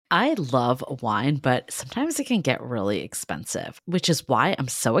I love wine, but sometimes it can get really expensive, which is why I'm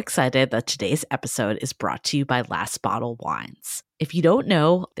so excited that today's episode is brought to you by Last Bottle Wines. If you don't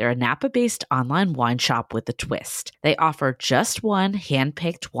know, they're a Napa-based online wine shop with a twist. They offer just one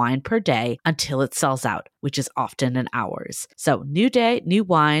hand-picked wine per day until it sells out, which is often in hours. So new day, new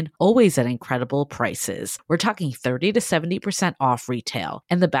wine, always at incredible prices. We're talking 30 to 70% off retail.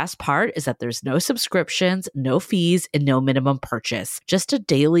 And the best part is that there's no subscriptions, no fees, and no minimum purchase. Just a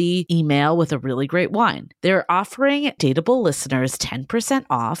daily email with a really great wine. They're offering Dateable listeners 10%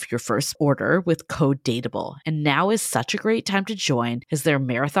 off your first order with code Dateable. And now is such a great time to join as their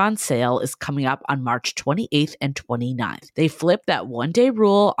marathon sale is coming up on March 28th and 29th. They flip that one-day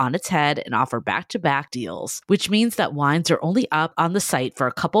rule on its head and offer back-to-back deals, which means that wines are only up on the site for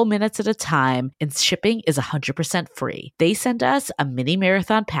a couple minutes at a time and shipping is 100% free. They sent us a mini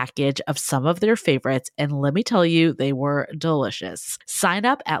marathon package of some of their favorites, and let me tell you, they were delicious. Sign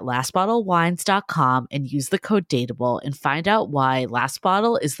up at lastbottlewines.com and use the code Dateable and find out why Last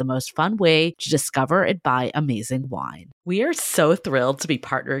Bottle is the most fun way to discover and buy amazing wine. We are so thrilled to be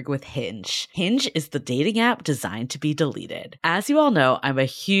partnering with Hinge. Hinge is the dating app designed to be deleted. As you all know, I'm a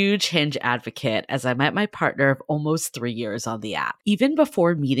huge Hinge advocate as I met my partner of almost 3 years on the app. Even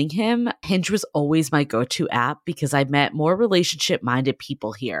before meeting him, Hinge was always my go-to app because I met more relationship-minded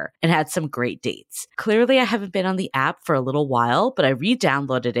people here and had some great dates. Clearly, I haven't been on the app for a little while, but I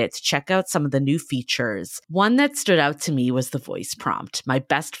re-downloaded it to check out some of the new features. One that stood out to me was the voice prompt, my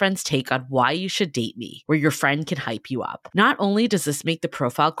best friend's take on why you should date me, where your friend can hype you up. Not only does this make the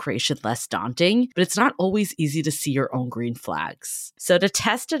profile creation less daunting, but it's not always easy to see your own green flags. So to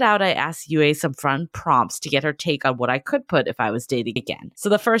test it out, I asked Yue some fun prompts to get her take on what I could put if I was dating again. So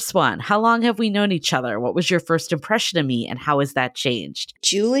the first one, how long have we known each other? What was your first impression of me and how has that changed?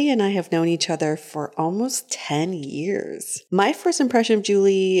 Julie and I have known each other for almost 10 years. My first impression of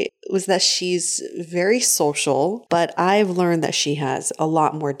Julie was that she's very social, but I've learned that she has a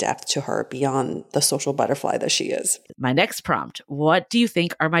lot more depth to her beyond the social butterfly that she is. My next prompt, what do you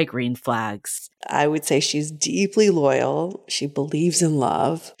think are my green flags? I would say she's deeply loyal. She believes in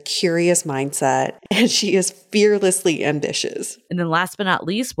love, curious mindset, and she is fearlessly ambitious. And then last but not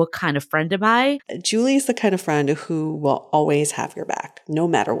least, what kind of friend am I? Julie is the kind of friend who will always have your back, no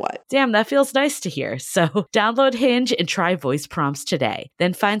matter what. Damn, that feels nice to hear. So download Hinge and try voice prompts today.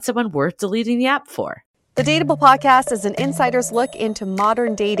 Then find someone worth deleting the app for. The Dateable podcast is an insider's look into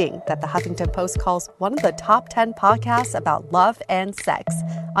modern dating that the Huffington Post calls one of the top 10 podcasts about love and sex.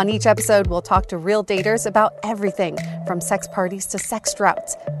 On each episode, we'll talk to real daters about everything from sex parties to sex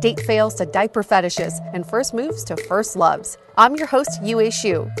droughts, date fails to diaper fetishes, and first moves to first loves. I'm your host, Yue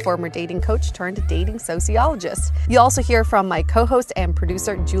Xu, former dating coach turned dating sociologist. You'll also hear from my co-host and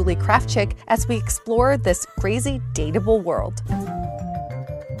producer, Julie Krafchick, as we explore this crazy dateable world.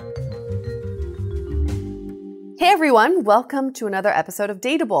 Hey everyone, welcome to another episode of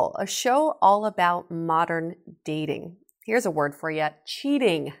Dateable, a show all about modern dating. Here's a word for you,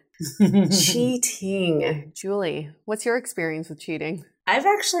 cheating. Cheating. Julie, what's your experience with cheating? I've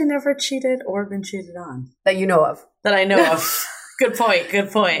actually never cheated or been cheated on. That you know of. That I know of. Good point.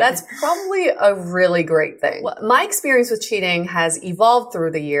 Good point. That's probably a really great thing. Well, my experience with cheating has evolved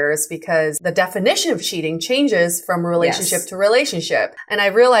through the years because the definition of cheating changes from relationship to relationship. And I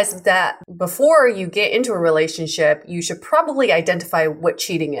realized that before you get into a relationship, you should probably identify what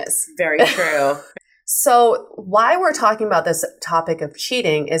cheating is. Very true. So why we're talking about this topic of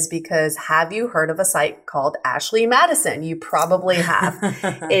cheating is because have you heard of a site called Ashley Madison? You probably have.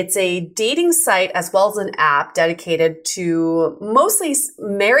 It's a dating site as well as an app dedicated to mostly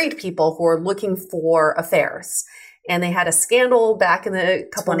married people who are looking for affairs. And they had a scandal back in the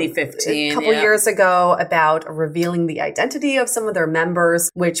 2015, couple years ago about revealing the identity of some of their members,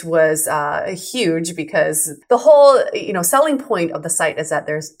 which was huge because the whole, selling point of the site is that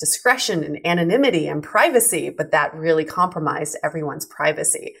there's discretion and anonymity and privacy, but that really compromised everyone's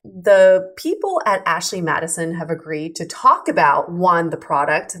privacy. The people at Ashley Madison have agreed to talk about, one, the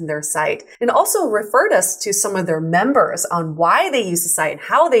product and their site, and also referred us to some of their members on why they use the site,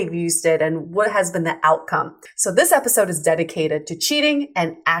 how they've used it, and what has been the outcome. So this episode is dedicated to cheating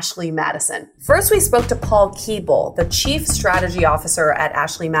and Ashley Madison. First, we spoke to Paul Keeble, the Chief Strategy Officer at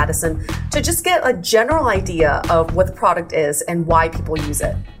Ashley Madison, to just get a general idea of what the product is and why people use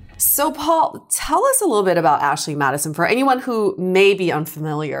it. So Paul, tell us a little bit about Ashley Madison for anyone who may be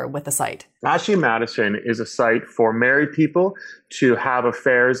unfamiliar with the site. Ashley Madison is a site for married people to have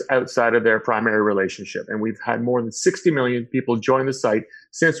affairs outside of their primary relationship. And we've had more than 60 million people join the site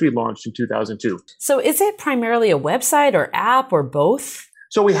since we launched in 2002. So is it primarily a website or app or both?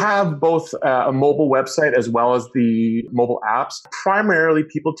 So we have both a mobile website as well as the mobile apps. Primarily,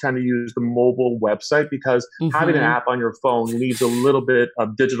 people tend to use the mobile website because having an app on your phone leaves a little bit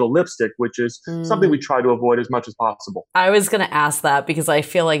of digital lipstick, which is something we try to avoid as much as possible. I was going to ask that because I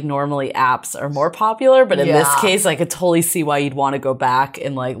feel like normally apps are more popular, but in this case, I could totally see why you'd want to go back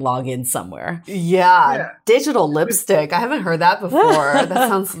and like log in somewhere. Yeah. Digital lipstick. I haven't heard that before. That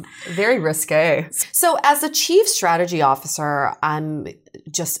sounds very risque. So as the chief strategy officer, I'm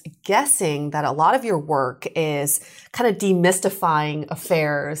just guessing that a lot of your work is kind of demystifying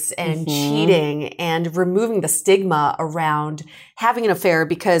affairs and cheating and removing the stigma around having an affair,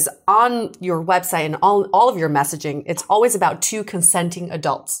 because on your website and all of your messaging, it's always about two consenting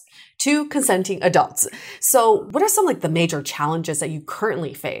adults. So what are some like the major challenges that you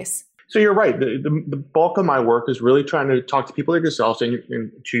currently face? So you're right. The bulk of my work is really trying to talk to people like yourselves and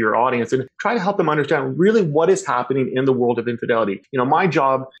to your audience and try to help them understand really what is happening in the world of infidelity. My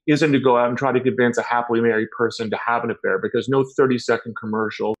job isn't to go out and try to convince a happily married person to have an affair, because no 30-second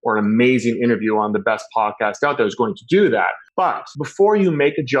commercial or an amazing interview on the best podcast out there is going to do that. But before you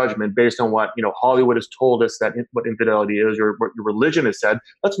make a judgment based on what Hollywood has told us that what infidelity is or what your religion has said,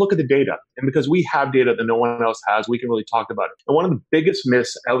 let's look at the data. And because we have data that no one else has, we can really talk about it. And one of the biggest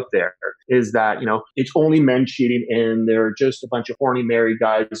myths out there is that it's only men cheating and they're just a bunch of horny married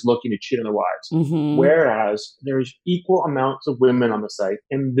guys looking to cheat on their wives. Whereas there's equal amounts of women on the site,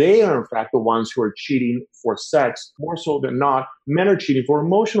 and they are in fact the ones who are cheating for sex. More so than not, men are cheating for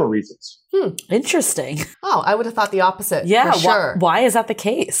emotional reasons. Interesting. Oh, I would have thought the opposite. Yeah, for sure. Why is that the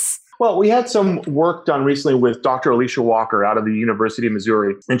case? Well, we had some work done recently with Dr. Alicia Walker out of the University of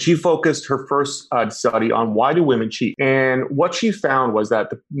Missouri, and she focused her first study on why do women cheat. And what she found was that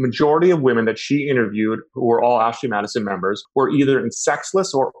the majority of women that she interviewed, who were all Ashley Madison members, were either in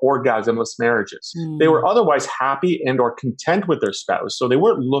sexless or orgasmless marriages. They were otherwise happy and or content with their spouse. So they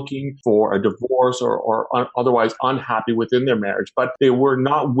weren't looking for a divorce or otherwise unhappy within their marriage, but they were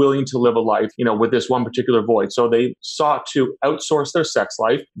not willing to live a life, with this one particular void. So they sought to outsource their sex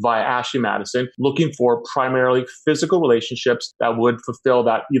life via Ashley Madison, looking for primarily physical relationships that would fulfill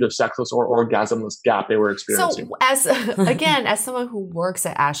that either sexless or orgasmless gap they were experiencing. So as someone who works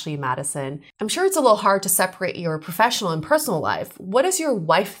at Ashley Madison, I'm sure it's a little hard to separate your professional and personal life. What does your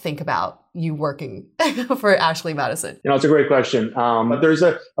wife think about you working for Ashley Madison? It's a great question. But there's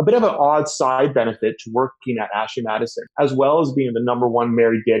a bit of an odd side benefit to working at Ashley Madison, as well as being the #1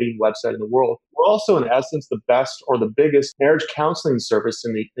 married dating website in the world. We're also, in essence, the best or the biggest marriage counseling service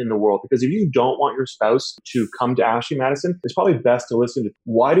in the world. Because if you don't want your spouse to come to Ashley Madison, it's probably best to listen to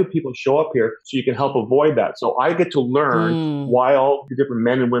why do people show up here so you can help avoid that. So I get to learn why all the different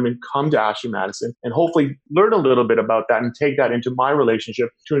men and women come to Ashley Madison, and hopefully learn a little bit about that and take that into my relationship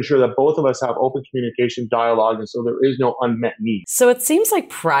to ensure that both of us have open communication, dialogue, and so there is no unmet need. So it seems like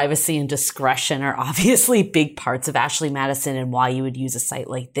privacy and discretion are obviously big parts of Ashley Madison and why you would use a site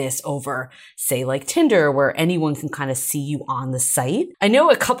like this over, say, like Tinder, where anyone can kind of see you on the site. I know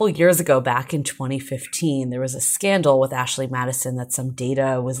a couple years ago, back in 2015, there was a scandal with Ashley Madison that some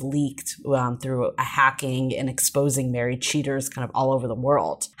data was leaked through a hacking and exposing married cheaters kind of all over the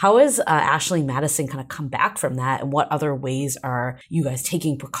world. How has Ashley Madison kind of come back from that, and what other ways are you guys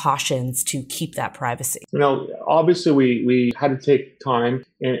taking precautions to keep that privacy? Obviously we had to take time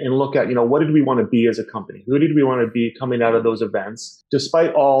and look at, what did we want to be as a company? Who did we want to be coming out of those events?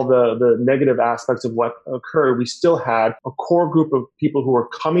 Despite all the negative aspects of what occurred, we still had a core group of people who were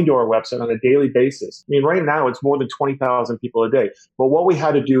coming to our website on a daily basis. Right now it's more than 20,000 people a day. But what we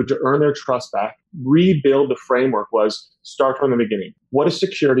had to do to earn their trust back, rebuild the framework, was start from the beginning. What does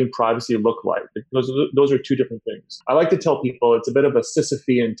security and privacy look like? Those are two different things. I like to tell people it's a bit of a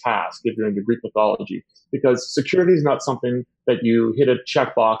Sisyphean task if you're into Greek mythology, because security is not something that you hit a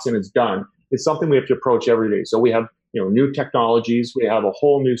checkbox and it's done. It's something we have to approach every day. So we have new technologies. We have a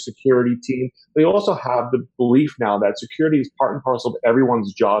whole new security team. We also have the belief now that security is part and parcel of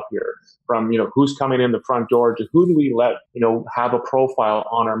everyone's job here, from who's coming in the front door to who do we let have a profile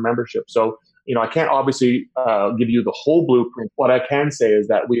on our membership. So I can't obviously give you the whole blueprint. What I can say is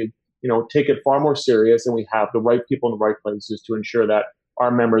that we take it far more serious, and we have the right people in the right places to ensure that our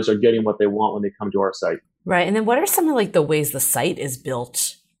members are getting what they want when they come to our site. Right. And then what are some of like the ways the site is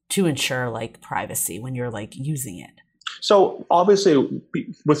built to ensure like privacy when you're like using it? So obviously,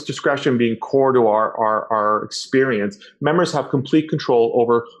 with discretion being core to our experience, members have complete control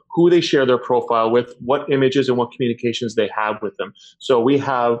over who they share their profile with, what images and what communications they have with them. So we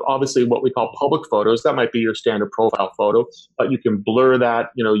have obviously what we call public photos. That might be your standard profile photo, but you can blur that,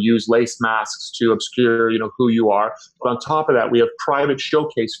 use lace masks to obscure, who you are. But on top of that, we have private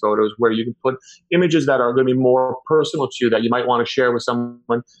showcase photos where you can put images that are going to be more personal to you that you might want to share with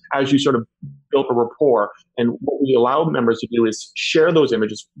someone as you sort of build a rapport. And what we allow members to do is share those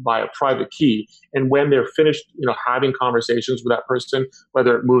images via private key. And when they're finished, having conversations with that person,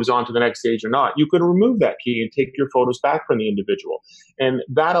 whether it moves on to the next stage or not, you can remove that key and take your photos back from the individual. And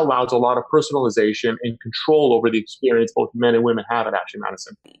that allows a lot of personalization and control over the experience both men and women have at Ashley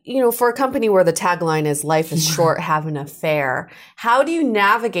Madison. For a company where the tagline is life is short, have an affair, how do you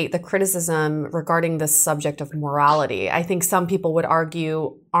navigate the criticism regarding this subject of morality? I think some people would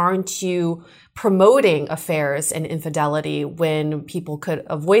argue, aren't you promoting affairs and infidelity when people could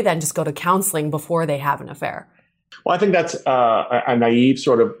avoid that and just go to counseling before they have an affair? Well, I think that's a naive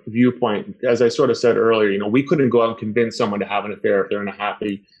sort of viewpoint. As I sort of said earlier, we couldn't go out and convince someone to have an affair if they're in a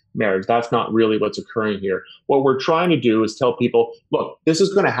happy marriage. That's not really what's occurring here. What we're trying to do is tell people, look, this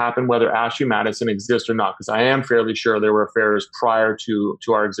is going to happen whether Ashley Madison exists or not, because I am fairly sure there were affairs prior to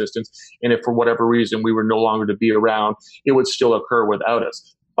our existence. And if for whatever reason we were no longer to be around, it would still occur without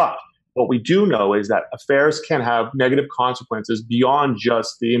us. But what we do know is that affairs can have negative consequences beyond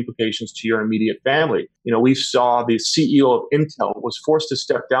just the implications to your immediate family. We saw the CEO of Intel was forced to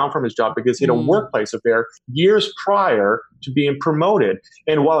step down from his job because he had a workplace affair years prior to being promoted.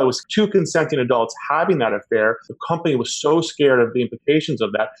 And while it was two consenting adults having that affair, the company was so scared of the implications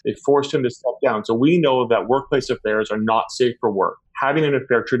of that, they forced him to step down. So we know that workplace affairs are not safe for work. Having an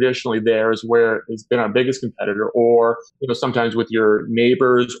affair traditionally there is where it's been our biggest competitor, or sometimes with your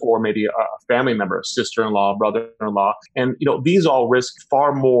neighbors or maybe a family member, a sister-in-law, brother-in-law. And these all risk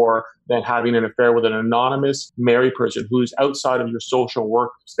far more than having an affair with an anonymous married person who's outside of your social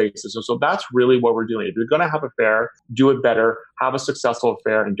work spaces. And so that's really what we're doing. If you're going to have an affair, do it better, have a successful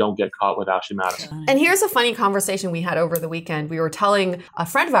affair, and don't get caught with Ashley Madison. And here's a funny conversation we had over the weekend. We were telling a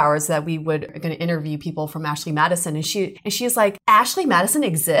friend of ours that we were going to interview people from Ashley Madison, and she's like, Ashley Madison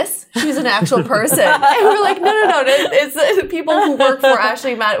exists? She's an actual person. And we're like, no, it's people who work for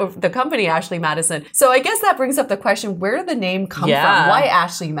the company Ashley Madison. So I guess that brings up the question, where did the name come from? Why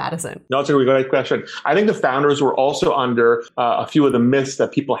Ashley Madison? No, it's a really great question. I think the founders were also under a few of the myths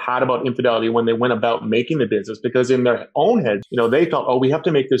that people had about infidelity when they went about making the business, because in their own heads, they thought, we have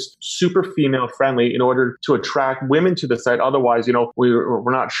to make this super female friendly in order to attract women to the site. Otherwise,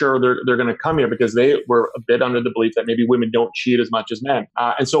 we're not sure they're going to come here, because they were a bit under the belief that maybe women don't cheat as much as men.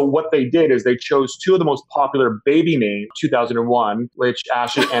 And so what they did is they chose two of the most popular baby names, 2001, which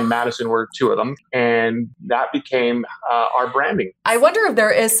Ashley and Madison were two of them. And that became our branding. I wonder if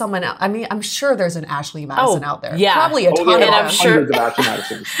there is someone else. I mean, I'm sure there's an Ashley Madison out there. Yeah. Probably a ton of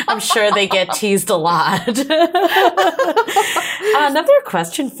them. I'm sure they get teased a lot. Another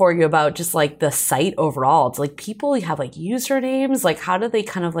question for you about just like the site overall. It's like people have like usernames. Like how do they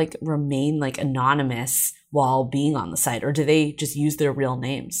kind of like remain like anonymous while being on the site, or do they just use their real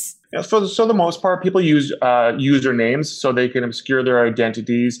names? Yeah, for the most part, people use usernames so they can obscure their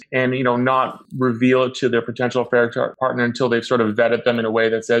identities and, not reveal it to their potential affair partner until they've sort of vetted them in a way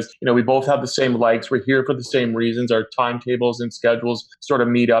that says, we both have the same likes. We're here for the same reasons. Our timetables and schedules sort of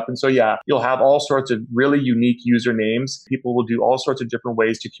meet up. And so, you'll have all sorts of really unique usernames. People will do all sorts of different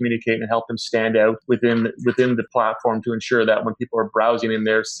ways to communicate and help them stand out within the platform to ensure that when people are browsing in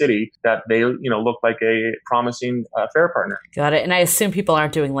their city, that they, look like a promising affair partner. Got it. And I assume people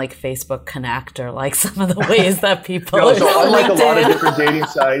aren't doing like Facebook Connect or like some of the ways that people so unlike a lot of different dating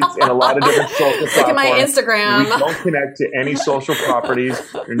sites and a lot of different social platforms, look at my Instagram. We don't connect to any social properties.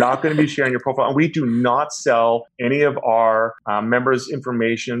 You're not going to be sharing your profile. And we do not sell any of our members'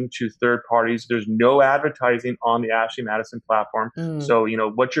 information to third parties. There's no advertising on the Ashley Madison platform. So,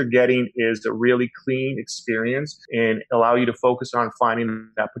 what you're getting is a really clean experience and allow you to focus on finding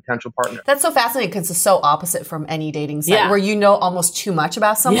that potential partner. That's so fascinating because it's so opposite from any dating site where almost too much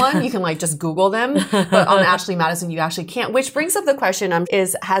about someone. You can just Google them, but on Ashley Madison, you actually can't. Which brings up the question: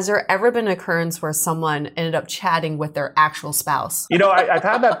 has there ever been an occurrence where someone ended up chatting with their actual spouse? I've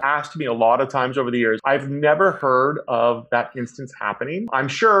had that asked me a lot of times over the years. I've never heard of that instance happening. I'm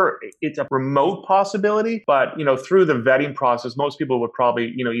sure it's a remote possibility, but through the vetting process, most people would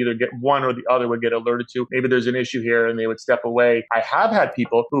probably either get one or the other would get alerted to maybe there's an issue here, and they would step away. I have had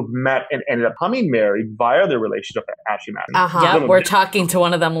people who've met and ended up becoming married via their relationship at Ashley Madison. Yeah, we're talking to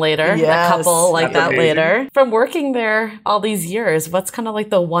one of them later, Yes. a couple like That's that amazing. later. From working there all these years, what's kind of like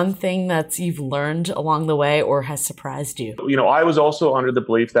the one thing that you've learned along the way or has surprised you? I was also under the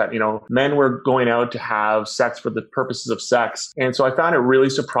belief that, men were going out to have sex for the purposes of sex. And so I found it really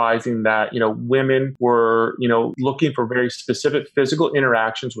surprising that, women were, looking for very specific physical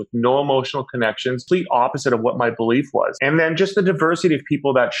interactions with no emotional connections, complete opposite of what my belief was. And then just the diversity of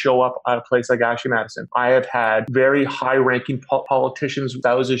people that show up at a place like Ashley Madison. I have had very high-ranking politicians,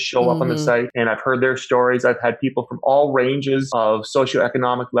 spouses show up on the site, and I've heard their stories. I've had people from all ranges of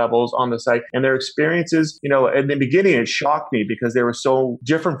socioeconomic levels on the site, and their experiences, in the beginning, it shocked me because they were so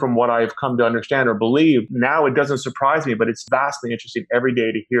different from what I've come to understand or believe. Now it doesn't surprise me, but it's vastly interesting every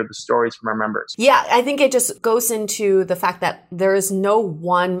day to hear the stories from our members. Yeah, I think it just goes into the fact that there is no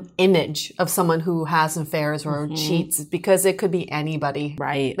one image of someone who has affairs or cheats, because it could be anybody.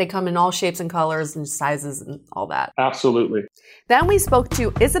 Right. They come in all shapes and colors and sizes and all that. Absolutely. Then we spoke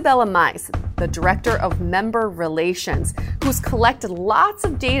to Isabella Mize, the Director of Member Relations, who's collected lots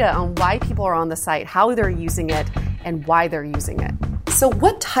of data on why people are on the site, how they're using it, and why they're using it. So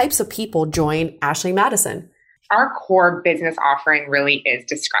what types of people join Ashley Madison? Our core business offering really is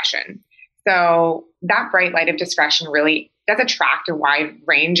discretion. So that bright light of discretion really does attract a wide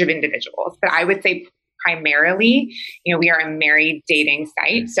range of individuals. But I would say primarily, we are a married dating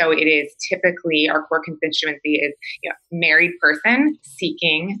site. So it is typically our core constituency is, married person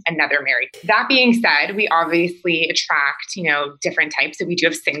seeking another married. That being said, we obviously attract, different types. So we do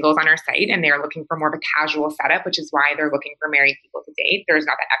have singles on our site and they're looking for more of a casual setup, which is why they're looking for married people to date. There's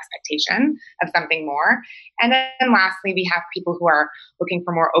not that expectation of something more. And then lastly, we have people who are looking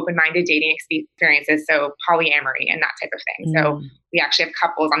for more open-minded dating experiences. So polyamory and that type of thing. So we actually have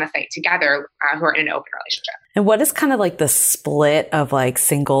couples on the site together who are in an open relationship. And what is kind of like the split of like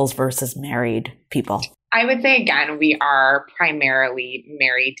singles versus married people? I would say, again, we are primarily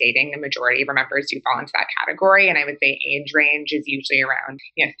married dating. The majority of our members do fall into that category. And I would say age range is usually around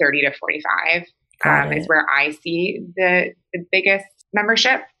 30 to 45 is where I see the biggest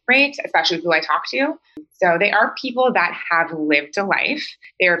membership rate, especially with who I talk to. So they are people that have lived a life.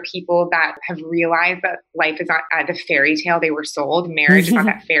 They are people that have realized that life is not the fairy tale they were sold. Marriage is not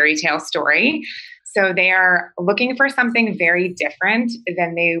that fairy tale story. So they are looking for something very different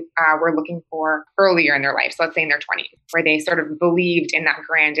than they were looking for earlier in their life. So let's say in their 20s, where they sort of believed in that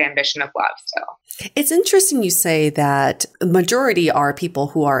grand ambition of love still. It's interesting you say that the majority are people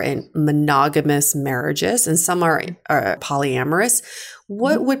who are in monogamous marriages and some are polyamorous.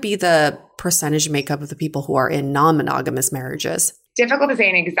 What would be the percentage makeup of the people who are in non-monogamous marriages? Difficult to say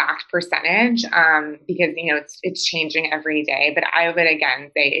an exact percentage because, it's changing every day. But I would,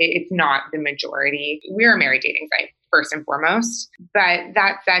 again, say it's not the majority. We're a married dating site, first and foremost. But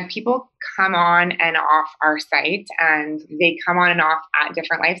that said, people come on and off our site and they come on and off at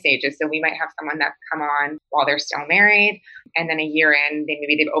different life stages. So we might have someone that's come on while they're still married. And then a year in,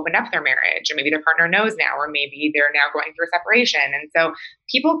 maybe they've opened up their marriage, or maybe their partner knows now, or maybe they're now going through a separation. And so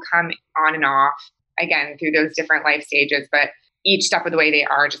people come on and off, again, through those different life stages. But each step of the way they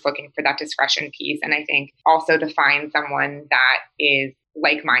are just looking for that discretion piece. And I think also to find someone that is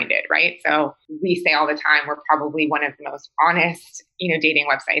like-minded, right? So we say all the time, we're probably one of the most honest, dating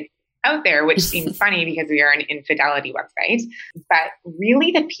websites out there, which seems funny because we are an infidelity website. But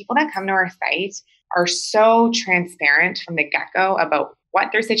really the people that come to our site are so transparent from the get-go about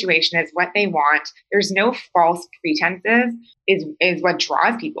what their situation is, what they want. There's no false pretenses is what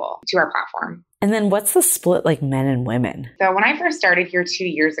draws people to our platform. And then what's the split like men and women? So when I first started here 2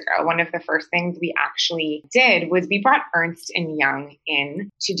 years ago, one of the first things we actually did was we brought Ernst & Young in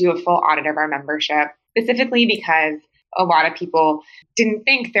to do a full audit of our membership, specifically because a lot of people didn't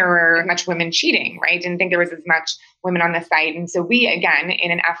think there were much women cheating, right? Didn't think there was as much women on the site. And so we, again, in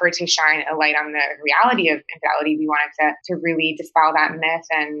an effort to shine a light on the reality of infidelity, we wanted to really dispel that myth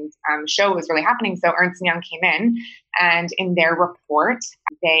and show what was really happening. So Ernst & Young came in, and in their report,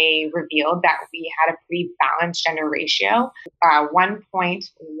 they revealed that we had a pretty balanced gender ratio, 1.13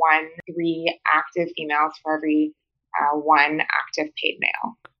 active females for every one active paid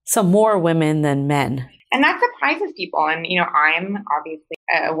male. So more women than men. And that surprises people. And, I'm obviously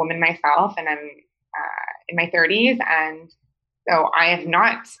a woman myself, and I'm in my 30s. And so I have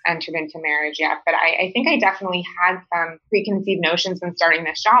not entered into marriage yet. But I think I definitely had some preconceived notions when starting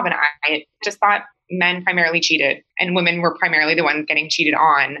this job. And I just thought men primarily cheated and women were primarily the ones getting cheated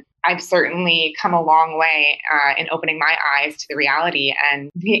on. I've certainly come a long way in opening my eyes to the reality. And,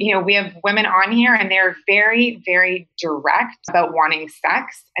 we have women on here and they're very, very direct about wanting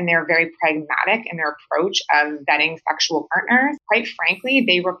sex. And they're very pragmatic in their approach of vetting sexual partners. Quite frankly,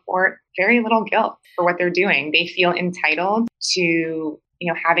 they report very little guilt for what they're doing. They feel entitled to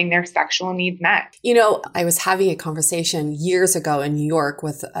having their sexual needs met. I was having a conversation years ago in New York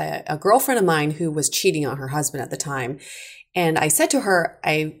with a girlfriend of mine who was cheating on her husband at the time. And I said to her,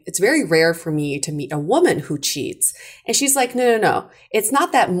 it's very rare for me to meet a woman who cheats. And she's like, no. It's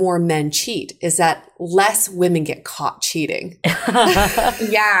not that more men cheat, is that less women get caught cheating.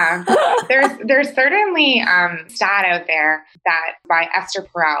 Yeah. There's certainly stat out there that by Esther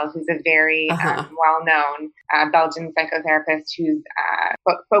Perel, who's a very well-known Belgian psychotherapist who's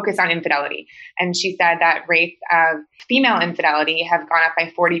focused on infidelity. And she said that rates of female infidelity have gone up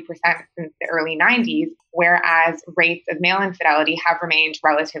by 40% since the early 90s, whereas rates of male infidelity have remained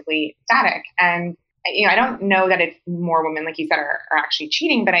relatively static. And I don't know that it's more women, like you said, are actually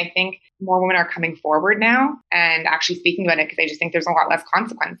cheating, but I think more women are coming forward now and actually speaking about it because I just think there's a lot less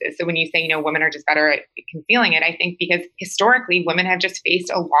consequences. So when you say, women are just better at concealing it, I think because historically women have just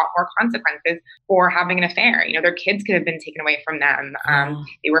faced a lot more consequences for having an affair. Their kids could have been taken away from them.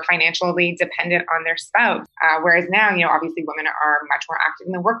 They were financially dependent on their spouse. Whereas now, obviously women are much more active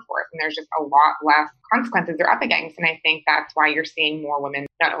in the workforce and there's just a lot less consequences they're up against. And I think that's why you're seeing more women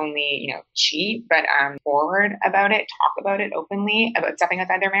not only, cheat, but forward about it, talk about it openly, about stepping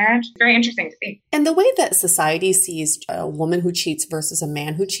outside their marriage. It's very interesting to see. And the way that society sees a woman who cheats versus a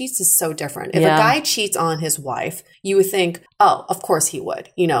man who cheats is so different. If a guy cheats on his wife, you would think, oh, of course he would.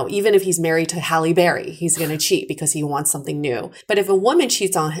 Even if he's married to Halle Berry, he's going to cheat because he wants something new. But if a woman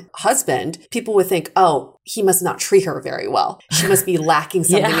cheats on her husband, people would think, oh, he must not treat her very well. She must be lacking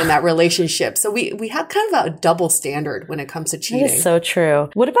something in that relationship. So we have kind of a double standard when it comes to cheating. That is so true.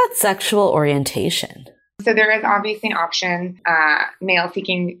 What about sexual orientation? So there is obviously an option, male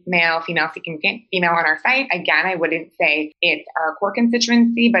seeking male, female seeking female on our site. Again, I wouldn't say it's our core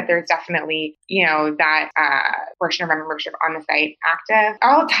constituency, but there's definitely, that portion of our membership on the site active.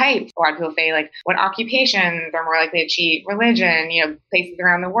 All types. A lot of people say what occupations are more likely to cheat, religion, places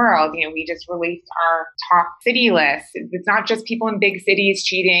around the world. We just released our top city list. It's not just people in big cities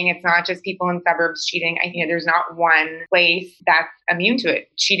cheating. It's not just people in suburbs cheating. There's not one place that's immune to it.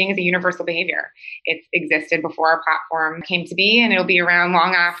 Cheating is a universal behavior. It's existed before our platform came to be, and it'll be around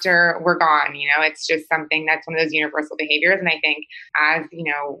long after we're gone. It's just something that's one of those universal behaviors. And I think as,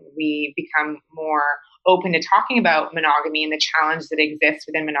 we become more open to talking about monogamy and the challenge that exists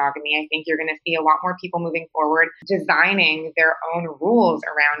within monogamy, I think you're going to see a lot more people moving forward, designing their own rules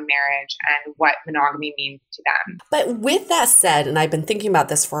around marriage and what monogamy means to them. But with that said, and I've been thinking about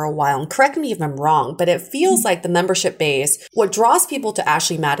this for a while, and correct me if I'm wrong, but it feels like the membership base, what draws people to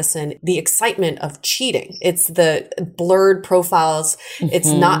Ashley Madison, the excitement of cheating. It's the blurred profiles. It's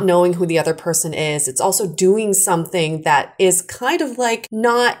not knowing who the other person is. It's also doing something that is kind of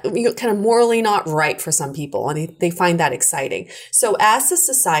not, kind of morally not right for some people, and they find that exciting. So as a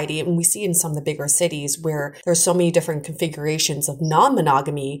society, and we see in some of the bigger cities where there's so many different configurations of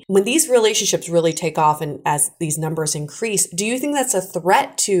non-monogamy, when these relationships really take off and as these numbers increase, do you think that's a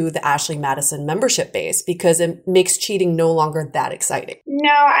threat to the Ashley Madison membership base because it makes cheating no longer that exciting?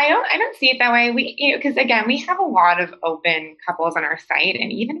 No, I don't see it that way. Because again, we have a lot of open couples on our site,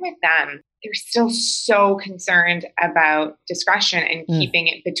 and even with them, they're still so concerned about discretion and keeping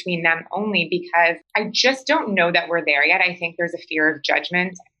it between them only, because I just don't know that we're there yet. I think there's a fear of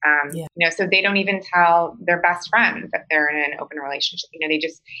judgment. So they don't even tell their best friends that they're in an open relationship.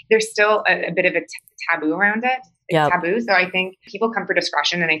 There's still a bit of a taboo around it. Taboo. So I think people come for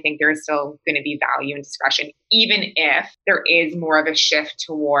discretion, and I think there is still going to be value in discretion, even if there is more of a shift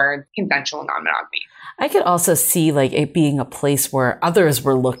towards consensual non-monogamy. I could also see it being a place where others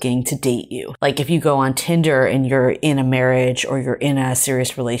were looking to date you. If you go on Tinder and you're in a marriage or you're in a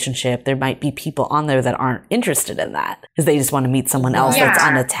serious relationship, there might be people on there that aren't interested in that because they just want to meet someone else that's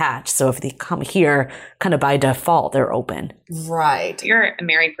unattached. So if they come here, kind of by default, they're open. Right. If you're a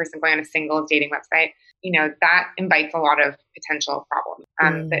married person going on a singles dating website, that invites a lot of potential problems.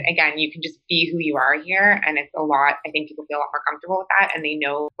 But again, you can just be who you are here. And it's a lot, I think people feel a lot more comfortable with that. And they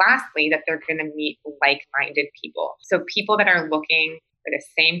know, lastly, that they're going to meet like-minded people. So people that are looking for the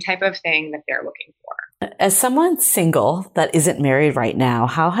same type of thing that they're looking for. As someone single that isn't married right now,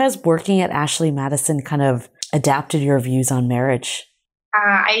 how has working at Ashley Madison kind of adapted your views on marriage?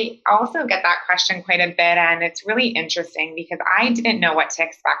 I also get that question quite a bit, and it's really interesting because I didn't know what to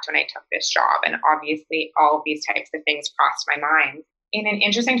expect when I took this job, and obviously all of these types of things crossed my mind. In an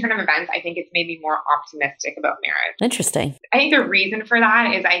interesting turn of events, I think it's made me more optimistic about marriage. Interesting. I think the reason for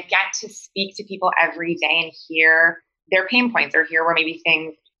that is I get to speak to people every day and hear their pain points or hear where maybe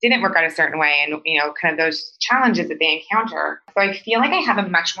things didn't work out a certain way and, kind of those challenges that they encounter. So I feel like I have a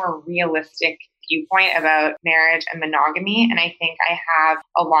much more realistic viewpoint about marriage and monogamy. And I think I have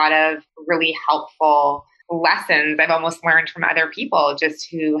a lot of really helpful lessons I've almost learned from other people just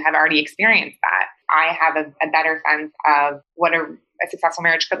who have already experienced that. I have a better sense of what a successful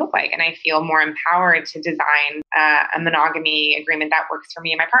marriage could look like. And I feel more empowered to design a monogamy agreement that works for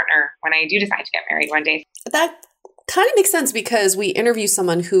me and my partner when I do decide to get married one day. That kind of makes sense because we interviewed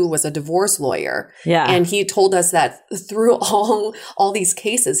someone who was a divorce lawyer. Yeah. And he told us that through all these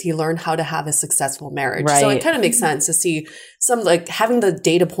cases, he learned how to have a successful marriage. Right. So it kind of makes sense to see some like having the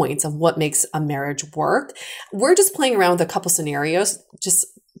data points of what makes a marriage work. We're just playing around with a couple scenarios. Just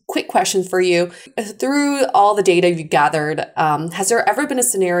quick question for you. Through all the data you gathered, has there ever been a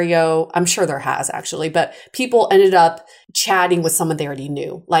scenario, I'm sure there has actually, but people ended up chatting with someone they already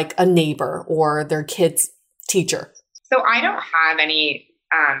knew, like a neighbor or their kid's teacher? So I don't have any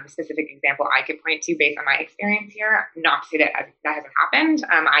specific example I could point to based on my experience here. Not to say that that hasn't happened.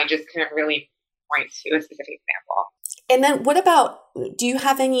 I just couldn't really point to a specific example. And then what about, do you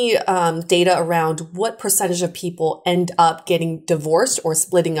have any data around what percentage of people end up getting divorced or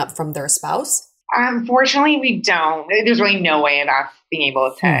splitting up from their spouse? Unfortunately, we don't. There's really no way of us being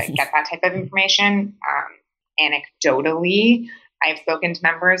able to get that type of information. Anecdotally, I've spoken to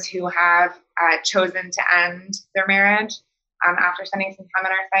members who have chosen to end their marriage after spending some time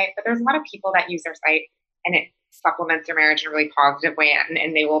on our site. But there's a lot of people that use their site and it supplements their marriage in a really positive way.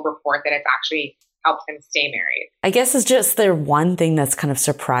 And they will report that it's actually helped them stay married. I guess it's just there one thing that's kind of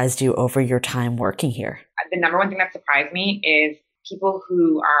surprised you over your time working here. The number one thing that surprised me is people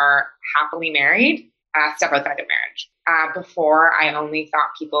who are happily married step outside of marriage. Before, I only thought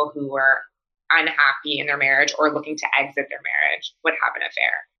people who were unhappy in their marriage or looking to exit their marriage would have an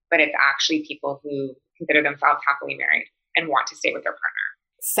affair. But it's actually people who consider themselves happily married and want to stay with their partner.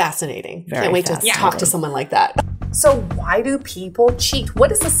 Fascinating. Very Can't wait fascinating. to talk to someone like that. So why do people cheat?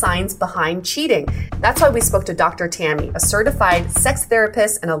 What is the science behind cheating? That's why we spoke to Dr. Tammy, a certified sex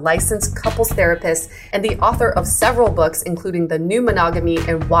therapist and a licensed couples therapist, and the author of several books, including The New Monogamy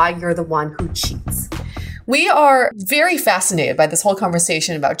and Why You're the One Who Cheats. We are very fascinated by this whole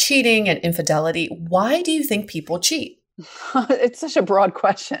conversation about cheating and infidelity. Why do you think people cheat? It's such a broad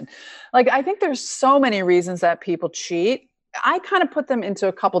question. Like, I think there's so many reasons that people cheat. I kind of put them into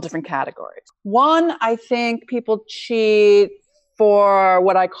a couple different categories. One, I think people cheat for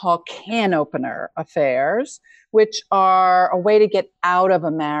what I call can opener affairs, which are a way to get out of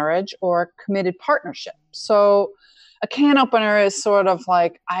a marriage or a committed partnership. So a can opener is sort of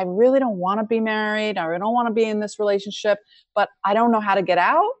like, I really don't want to be married. I really don't want to be in this relationship, but I don't know how to get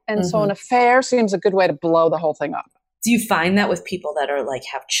out. And so an affair seems a good way to blow the whole thing up. Do you find that with people that are like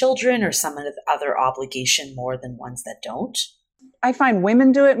have children or some other obligation more than ones that don't? I find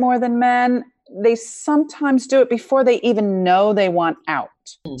women do it more than men. They sometimes do it before they even know they want out.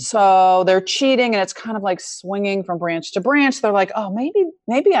 So they're cheating and it's kind of like swinging from branch to branch. They're like, oh,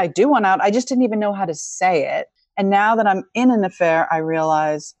 maybe I do want out. I just didn't even know how to say it. And now that I'm in an affair, I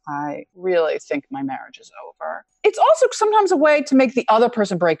realize I really think my marriage is over. It's also sometimes a way to make the other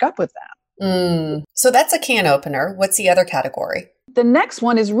person break up with them. So that's a can opener. What's the other category? The next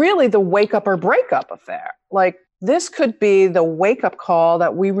one is really the wake up or breakup affair. Like, this could be the wake up call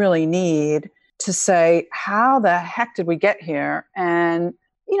that we really need to say, how the heck did we get here? And,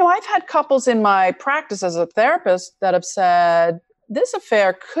 you know, I've had couples in my practice as a therapist that have said, this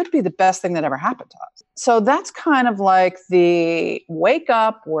affair could be the best thing that ever happened to us. So that's kind of like the wake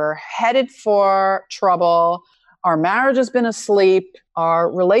up, we're headed for trouble. Our marriage has been asleep.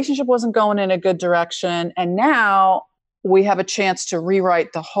 Our relationship wasn't going in a good direction. And now we have a chance to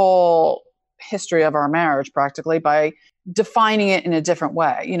rewrite the whole history of our marriage practically by defining it in a different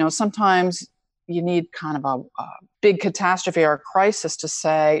way. You know, sometimes you need kind of a big catastrophe or a crisis to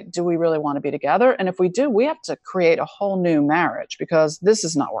say, do we really want to be together? And if we do, we have to create a whole new marriage because this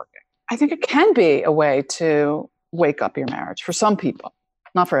is not working. I think it can be a way to wake up your marriage for some people,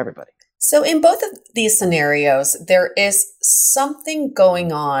 not for everybody. So in both of these scenarios, there is something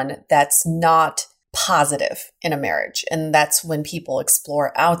going on that's not positive in a marriage. And that's when people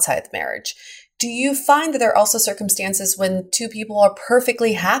explore outside the marriage. Do you find that there are also circumstances when two people are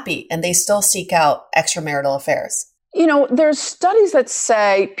perfectly happy and they still seek out extramarital affairs? You know, there's studies that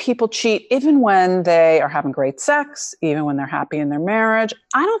say people cheat even when they are having great sex, even when they're happy in their marriage.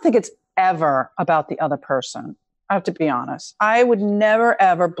 I don't think it's ever about the other person. I have to be honest. I would never,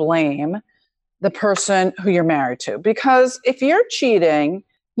 ever blame the person who you're married to, because if you're cheating,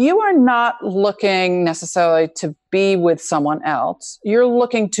 you are not looking necessarily to be with someone else. You're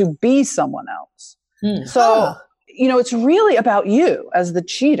looking to be someone else. So, you know, it's really about you as the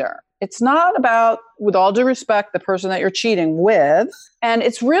cheater. It's not about, with all due respect, the person that you're cheating with. And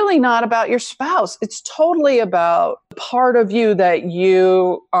it's really not about your spouse. It's totally about the part of you that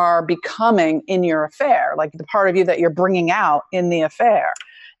you are becoming in your affair, like the part of you that you're bringing out in the affair.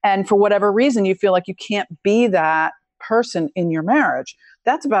 And for whatever reason, you feel like you can't be that person in your marriage.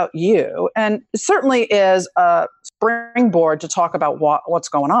 That's about you. And it certainly is a springboard to talk about what's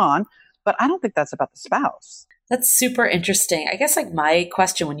going on. But I don't think that's about the spouse. That's super interesting. I guess like my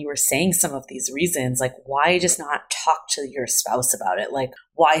question when you were saying some of these reasons, like why just not talk to your spouse about it? Like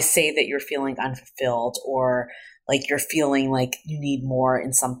why say that you're feeling unfulfilled or like you're feeling like you need more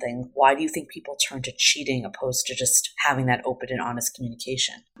in something? Why do you think people turn to cheating opposed to just having that open and honest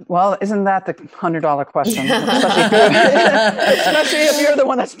communication? Well, isn't that the $100 question? Especially if you're the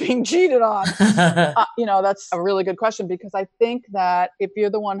one that's being cheated on. That's a really good question, because I think that if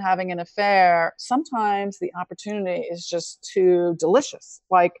you're the one having an affair, sometimes the opportunity is just too delicious.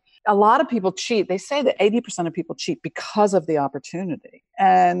 Like a lot of people cheat. They say that 80% of people cheat because of the opportunity.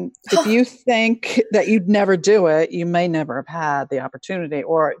 And if you think that you'd never do it, you may never have had the opportunity,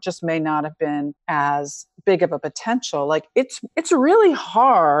 or it just may not have been as big of a potential. Like it's really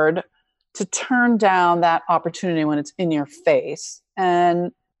hard to turn down that opportunity when it's in your face.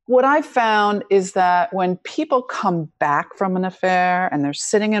 And what I found is that when people come back from an affair and they're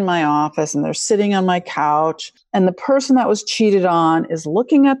sitting in my office and they're sitting on my couch and the person that was cheated on is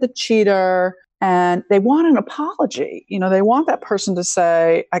looking at the cheater and they want an apology, they want that person to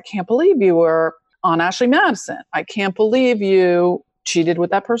say, I can't believe you were on Ashley Madison. I can't believe you cheated with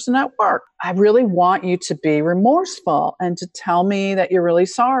that person at work. I really want you to be remorseful and to tell me that you're really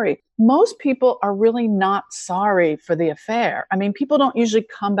sorry. Most people are really not sorry for the affair. I mean, people don't usually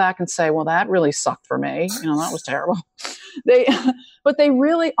come back and say, well, that really sucked for me. That was terrible. But they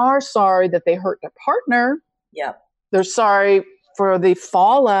really are sorry that they hurt their partner. Yeah. They're sorry for the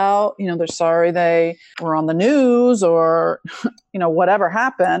fallout. They're sorry they were on the news or, whatever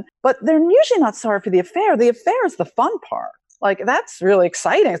happened. But they're usually not sorry for the affair. The affair is the fun part. Like, that's really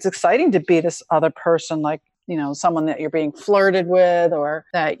exciting. It's exciting to be this other person, like, someone that you're being flirted with, or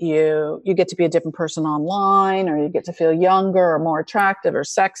that you get to be a different person online, or you get to feel younger or more attractive or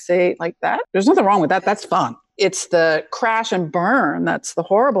sexy like that. There's nothing wrong with that. That's fun. It's the crash and burn that's the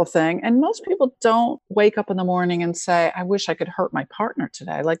horrible thing. And most people don't wake up in the morning and say, I wish I could hurt my partner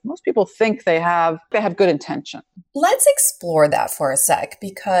today. Like, most people think they have good intention. Let's explore that for a sec,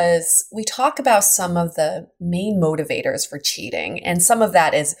 because we talk about some of the main motivators for cheating. And some of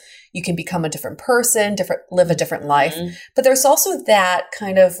that is you can become a different person, live a different life. Mm-hmm. But there's also that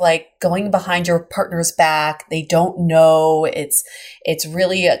kind of like going behind your partner's back. They don't know. It's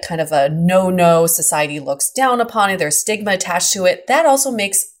really a kind of a no. Society looks down upon it. There's stigma attached to it. That also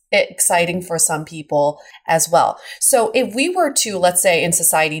makes it exciting for some people as well. So if we were to, let's say in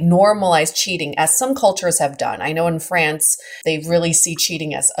society, normalize cheating, as some cultures have done, I know in France, they really see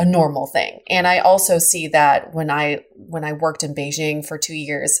cheating as a normal thing. And I also see that when I worked in Beijing for 2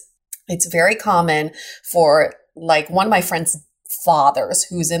 years, it's very common for like one of my friends' fathers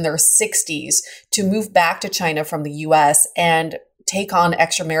who's in their 60s to move back to China from the US and take on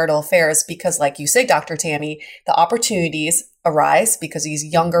extramarital affairs because, like you say, Dr. Tammy, the opportunities arise because these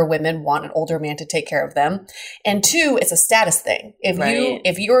younger women want an older man to take care of them. And two, it's a status thing.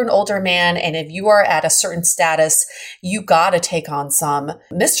 If you're an older man and if you are at a certain status, you got to take on some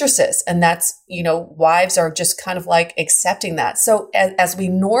mistresses. And that's, wives are just kind of like accepting that. So as we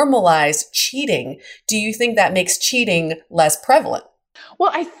normalize cheating, do you think that makes cheating less prevalent?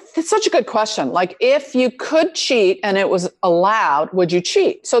 Well, it's such a good question. Like, if you could cheat and it was allowed, would you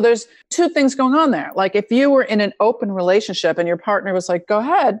cheat? So there's two things going on there. Like, if you were in an open relationship and your partner was like, go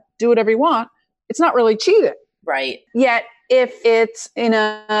ahead, do whatever you want, it's not really cheating. Right. Yet, if it's in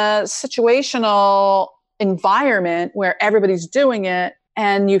a situational environment where everybody's doing it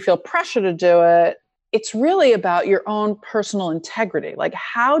and you feel pressure to do it, it's really about your own personal integrity. Like,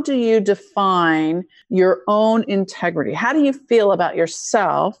 how do you define your own integrity? How do you feel about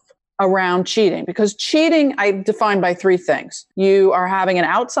yourself around cheating? Because cheating, I define by three things. You are having an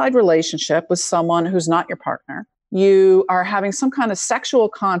outside relationship with someone who's not your partner. You are having some kind of sexual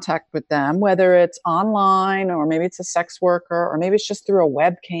contact with them, whether it's online or maybe it's a sex worker or maybe it's just through a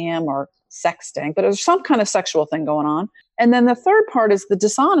webcam or sexting, but there's some kind of sexual thing going on. And then the third part is the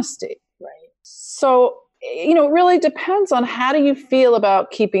dishonesty. So, it really depends on how do you feel about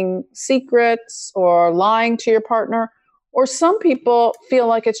keeping secrets or lying to your partner. Or some people feel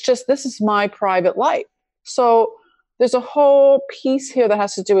like it's just, this is my private life. So there's a whole piece here that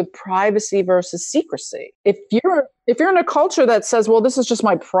has to do with privacy versus secrecy. If you're in a culture that says, well, this is just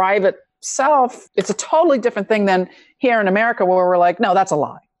my private self, it's a totally different thing than here in America where we're like, no, that's a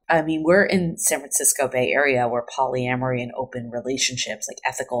lie. I mean, we're in San Francisco Bay Area where polyamory and open relationships, like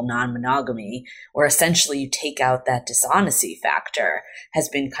ethical non-monogamy, where essentially you take out that dishonesty factor, has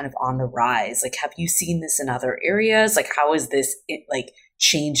been kind of on the rise. Like, have you seen this in other areas? Like, how is this like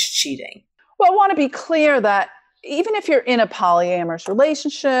changed cheating? Well, I want to be clear that even if you're in a polyamorous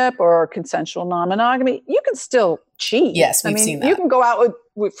relationship or consensual non-monogamy, you can still cheat. Yes, we've seen that. You can go out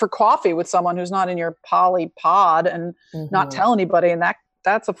for coffee with someone who's not in your poly pod and not tell anybody, and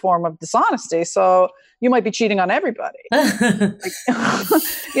that's a form of dishonesty. So you might be cheating on everybody. You're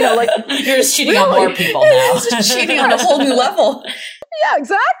just cheating on more people now. Just cheating on a whole new level. Yeah,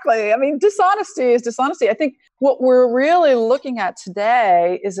 exactly. I mean, dishonesty is dishonesty. I think what we're really looking at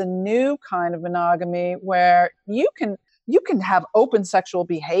today is a new kind of monogamy where you can have open sexual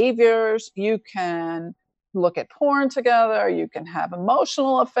behaviors. You can look at porn together. You can have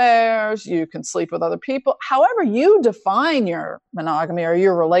emotional affairs. You can sleep with other people. However you define your monogamy or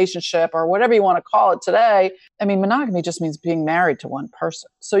your relationship or whatever you want to call it today. I mean, monogamy just means being married to one person.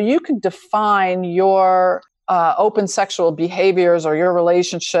 So you can define your open sexual behaviors or your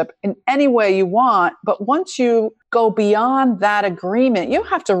relationship in any way you want. But once you go beyond that agreement, you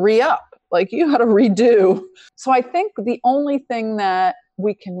have to re-up, like you have to redo. So I think the only thing that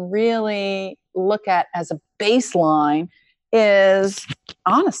we can really look at as a baseline is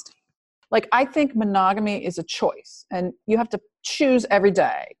honesty. Like, I think monogamy is a choice and you have to choose every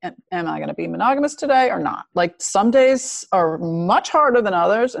day. And am I going to be monogamous today or not? Like, some days are much harder than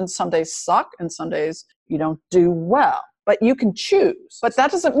others and some days suck and some days you don't do well, but you can choose. But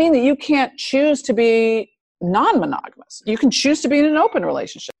that doesn't mean that you can't choose to be non-monogamous. You can choose to be in an open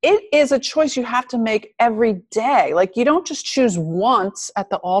relationship. It is a choice you have to make every day. Like, you don't just choose once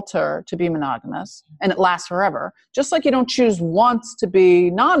at the altar to be monogamous and it lasts forever. Just like you don't choose once to be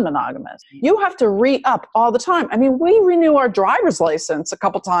non-monogamous. You have to re-up all the time. I mean, we renew our driver's license a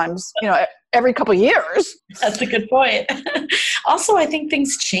couple times, every couple of years. That's a good point. Also, I think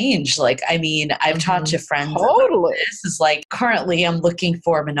things change. Like, I mean, I've talked to friends. Totally. This is like, currently I'm looking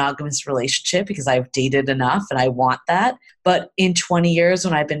for a monogamous relationship because I've dated enough and I want that. But in 20 years,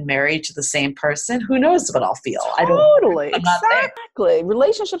 when I've been married to the same person, who knows what I'll feel? Totally. Exactly.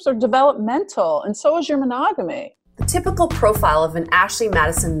 Relationships are developmental, and so is your monogamy. The typical profile of an Ashley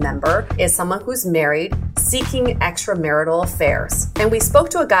Madison member is someone who's married, seeking extramarital affairs. And we spoke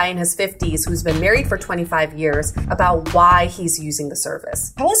to a guy in his 50s who's been married for 25 years about why he's using the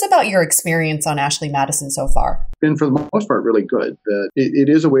service. Tell us about your experience on Ashley Madison so far. Been, for the most part, really good. It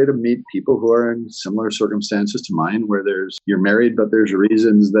is a way to meet people who are in similar circumstances to mine, where you're married, but there's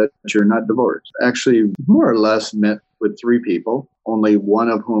reasons that you're not divorced. Actually, more or less met with 3 people, only one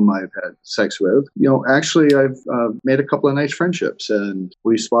of whom I've had sex with. Actually, I've made a couple of nice friendships, and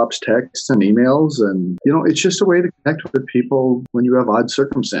we swapped texts and emails, and, it's just a way to connect with people when you have odd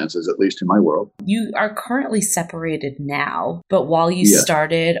circumstances, at least in my world. You are currently separated now, but while you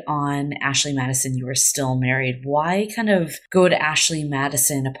started on Ashley Madison, you were still married. Why kind of go to Ashley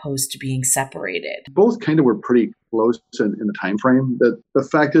Madison opposed to being separated? Both kind of were pretty close in the time frame. The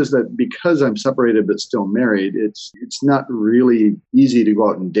fact is that because I'm separated but still married, it's not really easy to go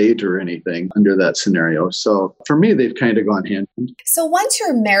out and date or anything under that scenario. So for me, they've kind of gone hand in hand. So once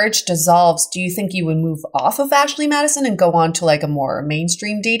your marriage dissolves, do you think you would move off of Ashley Madison and go on to like a more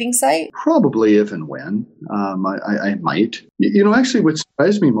mainstream dating site? Probably, if and when. I might. Actually, what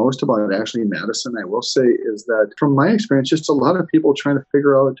surprised me most about Ashley Madison, I will say, is that from my experience, just a lot of people trying to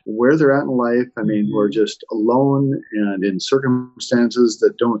figure out where they're at in life. I mean, we're just alone and in circumstances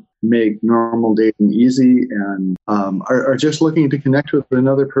that don't make normal dating easy, and are just looking to connect with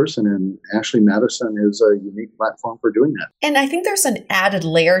another person. And Ashley Madison is a unique platform for doing that. And I think there's an added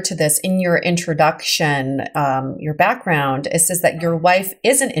layer to this in your introduction, your background. It says that your wife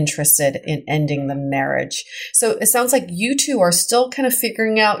isn't interested in ending the marriage. So it sounds like you two are still kind of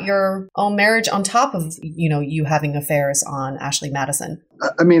figuring out your own marriage on top of, you having affairs on Ashley Madison.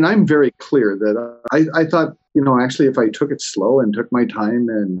 I mean, I'm very clear that I thought, actually, if I took it slow and took my time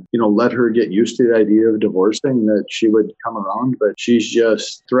and, let her get used to the idea of divorcing, that she would come around. But she's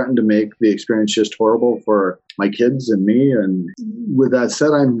just threatened to make the experience just horrible for my kids and me. And with that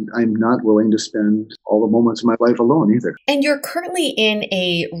said, I'm not willing to spend all the moments of my life alone either. And you're currently in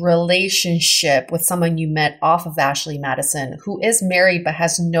a relationship with someone you met off of Ashley Madison who is married but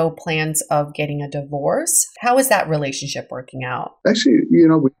has no plans of getting a divorce. How is that relationship working out? Actually,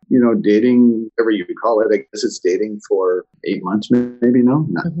 dating, whatever you call it, I guess it's dating for 8 months, maybe,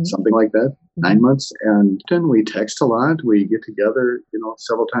 something like that. 9 months. And then we text a lot. We get together,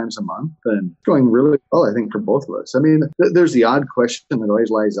 several times a month, and it's going really well, I think, for both of us. I mean, there's the odd question that always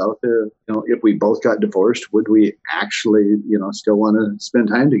lies out there. If we both got divorced, would we actually, still want to spend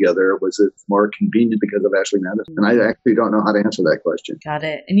time together? Was it more convenient because of Ashley Madison? And I actually don't know how to answer that question. Got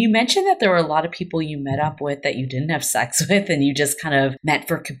it. And you mentioned that there were a lot of people you met up with that you didn't have sex with and you just kind of met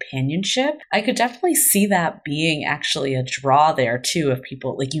for companionship. I could definitely see that being actually a draw there too, if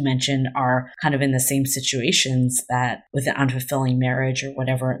people, like you mentioned, are kind of in the same situations that with an unfulfilling marriage or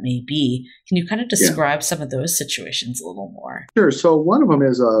whatever it may be. Can you kind of describe some of those situations a little more? Sure. So one of them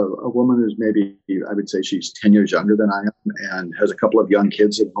is a woman who's maybe, I would say she's 10 years younger than I am and has a couple of young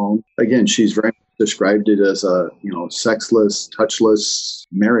kids at home. Again, she's very described it as a, sexless, touchless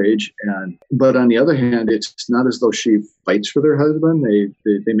marriage. But on the other hand, it's not as though she fights for their husband.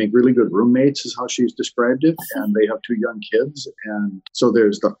 They make really good roommates is how she's described it. And they have 2 young kids. And so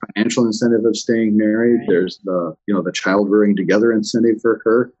there's the financial incentive of staying married. There's the child rearing together incentive for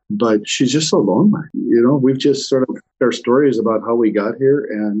her. But she's just so lonely. We've just sort of our stories about how we got here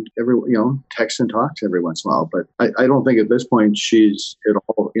and text and talks every once in a while. But I don't think at this point she's at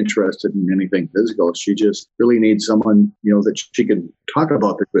all interested in anything physical. She just really needs someone, that she can talk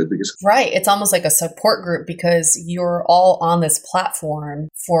about this with. Right. It's almost like a support group because you're all on this platform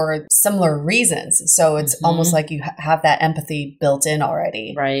for similar reasons. So it's almost like you have that empathy built in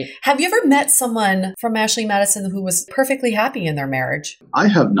already. Right. Have you ever met someone from Ashley Madison who was perfectly happy in their marriage? I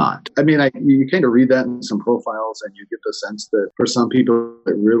have not. I mean, you kind of read that in some profiles and you get the sense that for some people,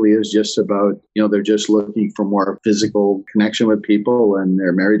 it really is just about, they're just looking for more physical connection with people and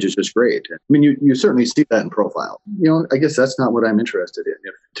their marriage is just great. I mean, you certainly see that in profile. I guess that's not what I'm interested in.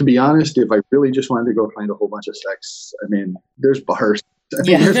 To be honest, if I really just wanted to go find a whole bunch of sex, I mean, there's bars.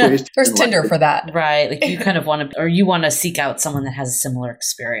 There's Tinder for that. Right. Like you kind of want to seek out someone that has a similar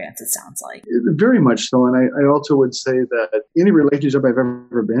experience, it sounds like. Very much so. And I also would say that any relationship I've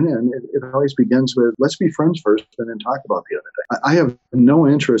ever been in, it always begins with, let's be friends first and then talk about the other thing. I have no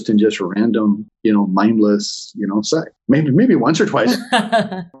interest in just random, mindless, sex. Maybe once or twice.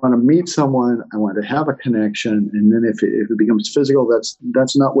 I want to meet someone. I want to have a connection. And then if it becomes physical,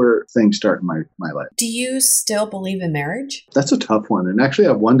 that's not where things start in my life. Do you still believe in marriage? That's a tough one. And actually,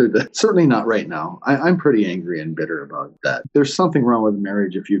 I've wondered that. Certainly not right now. I'm pretty angry and bitter about that. There's something wrong with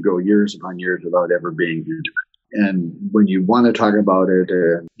marriage if you go years upon years without ever being intimate. And when you want to talk about it,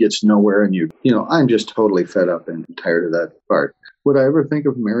 it gets nowhere. And I'm just totally fed up and tired of that part. Would I ever think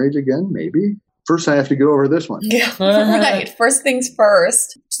of marriage again? Maybe. First, I have to get over this one. Yeah, right. First things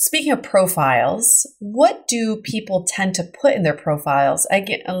first. Speaking of profiles, what do people tend to put in their profiles?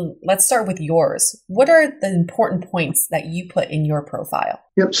 Let's start with yours. What are the important points that you put in your profile?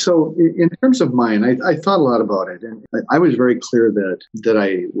 Yep. So in terms of mine, I thought a lot about it. And I was very clear that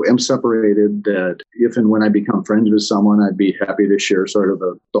I am separated, that if and when I become friends with someone, I'd be happy to share sort of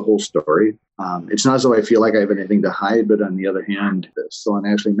the whole story. It's not as though I feel like I have anything to hide, but on the other hand, so on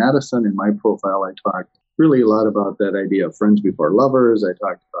Ashley Madison, in my profile, I talked really a lot about that idea of friends before lovers. I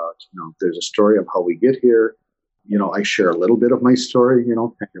talked about, there's a story of how we get here. I share a little bit of my story, kind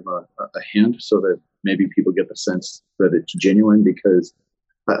of a hint so that maybe people get the sense that it's genuine, because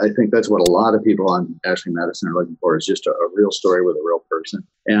I think that's what a lot of people on Ashley Madison are looking for, is just a real story with a real person.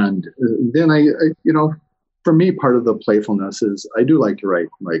 And then I for me, part of the playfulness is I do like to write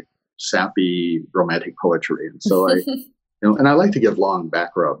like sappy romantic poetry. And so and I like to give long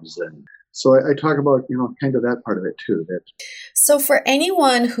back rubs. And so I talk about, kind of that part of it too. So for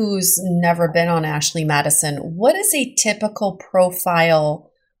anyone who's never been on Ashley Madison, what is a typical profile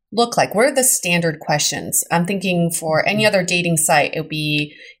look like? What are the standard questions? I'm thinking for any other dating site, it would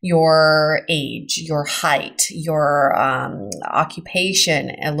be your age, your height, your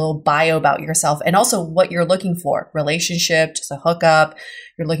occupation, a little bio about yourself, and also what you're looking for. Relationship, just a hookup,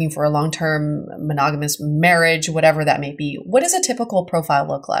 you're looking for a long-term monogamous marriage, whatever that may be. What does a typical profile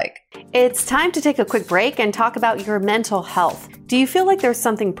look like? It's time to take a quick break and talk about your mental health. Do you feel like there's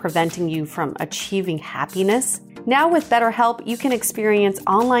something preventing you from achieving happiness? Now with BetterHelp, you can experience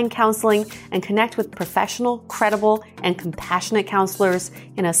online counseling and connect with professional, credible, and compassionate counselors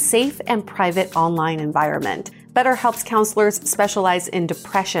in a safe and private online environment. BetterHelp's counselors specialize in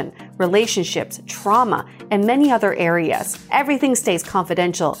depression, relationships, trauma, and many other areas. Everything stays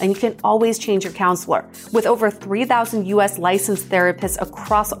confidential, and you can always change your counselor. With over 3,000 U.S. licensed therapists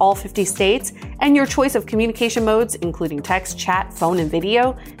across all 50 states, and your choice of communication modes, including text, chat, phone, and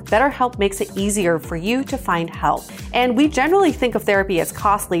video, BetterHelp makes it easier for you to find help. And we generally think of therapy as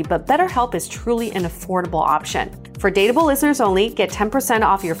costly, but BetterHelp is truly an affordable option. For Dateable listeners only, get 10%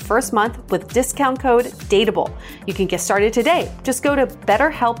 off your first month with discount code DATEABLE. You can get started today. Just go to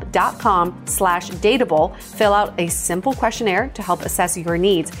betterhelp.com/dateable, fill out a simple questionnaire to help assess your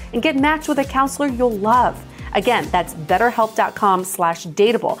needs, and get matched with a counselor you'll love. Again, that's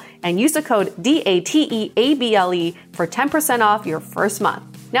betterhelp.com/dateable and use the code DATEABLE for 10% off your first month.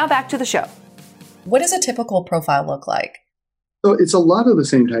 Now back to the show. What does a typical profile look like? So it's a lot of the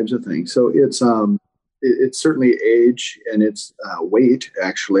same types of things. So it's certainly age, and it's weight,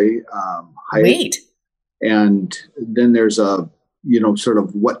 actually, height. Weight. And then there's sort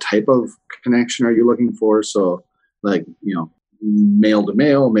of what type of connection are you looking for? So like, male to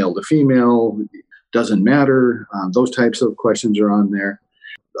male, male to female, doesn't matter. Those types of questions are on there.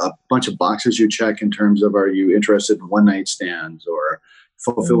 A bunch of boxes you check in terms of, are you interested in one night stands or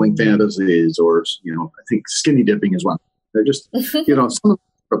fulfilling fantasies, or, I think skinny dipping is one. They're just, some of them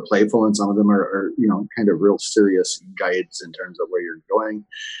are playful and some of them are kind of real serious guides in terms of where you're going.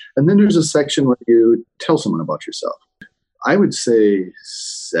 And then there's a section where you tell someone about yourself. I would say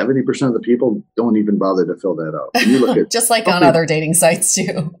 70% of the people don't even bother to fill that out. You look at just like on other dating sites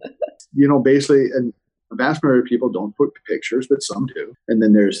too. Basically, and the vast majority of people don't put pictures, but some do. And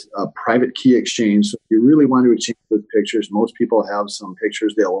then there's a private key exchange. So if you really want to exchange those pictures, most people have some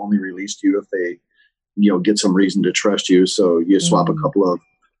pictures they'll only release to you if they, get some reason to trust you. So you swap a couple of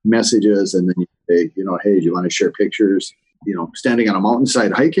messages, and then you say, hey, do you want to share pictures, standing on a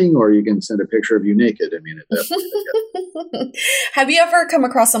mountainside hiking, or you can send a picture of you naked. I mean, at that point, Have you ever come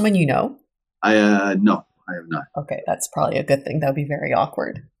across someone you know? No, I have not. Okay, that's probably a good thing. That would be very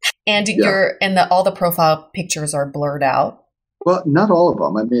awkward. And all the profile pictures are blurred out. Well, not all of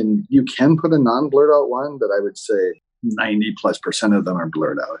them. I mean, you can put a non-blurred out one, but I would say 90+% of them are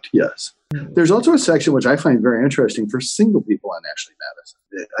blurred out. Yes. Mm-hmm. There's also a section which I find very interesting for single people on Ashley Madison.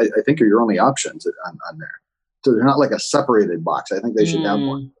 I think are your only options on there. So they're not like a separated box. I think they should have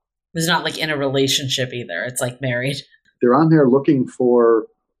one. It's not like in a relationship either. It's like married. They're on there looking for,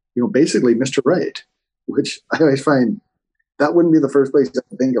 basically Mr. Right, which I always find that wouldn't be the first place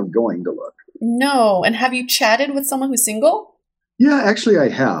I think of going to look. No. And have you chatted with someone who's single? Yeah, actually I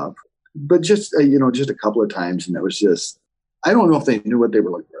have. But just, just a couple of times. And it was just, I don't know if they knew what they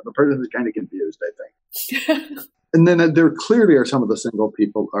were looking for. The person was kind of confused, I think. And then there clearly are some of the single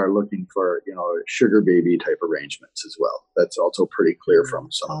people are looking for, sugar baby type arrangements as well. That's also pretty clear from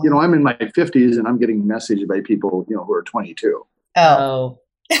some. I'm in my 50s and I'm getting messaged by people, who are 22. Oh.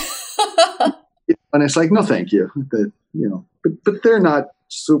 And it's like, no, thank you. But they're not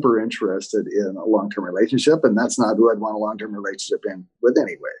super interested in a long-term relationship. And that's not who I'd want a long-term relationship in with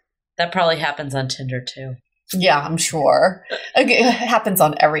anyway. That probably happens on Tinder too. Yeah, I'm sure. It happens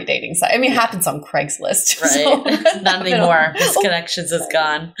on every dating site. I mean, it happens on Craigslist. Right. So, not anymore. Misconnections is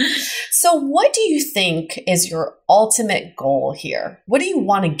gone. So what do you think is your ultimate goal here? What do you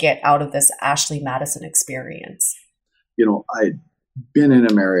want to get out of this Ashley Madison experience? I'd been in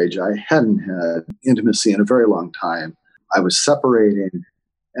a marriage. I hadn't had intimacy in a very long time. I was separating,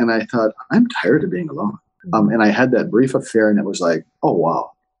 and I thought, I'm tired of being alone. And I had that brief affair, and it was like, oh,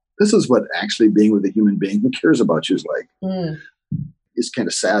 wow. This is what actually being with a human being who cares about you is like. It's kind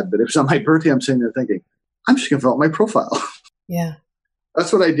of sad, but it was on my birthday. I'm sitting there thinking, I'm just going to fill out my profile. Yeah.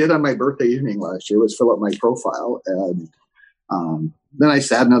 That's what I did on my birthday evening last year, was fill out my profile. And then I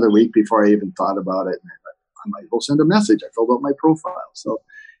sat another week before I even thought about it. And I might as well send a message. I filled out my profile. So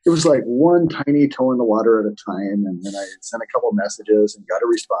it was like one tiny toe in the water at a time. And then I sent a couple messages and got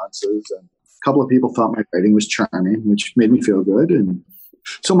responses. And a couple of people thought my writing was charming, which made me feel good. And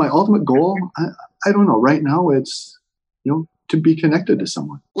so my ultimate goal, I don't know. Right now, it's, to be connected to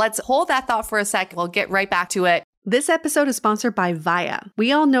someone. Let's hold that thought for a second. We'll get right back to it. This episode is sponsored by Viia.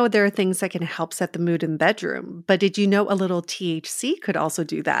 We all know there are things that can help set the mood in the bedroom, but did you know a little THC could also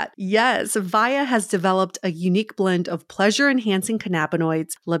do that? Yes, Viia has developed a unique blend of pleasure-enhancing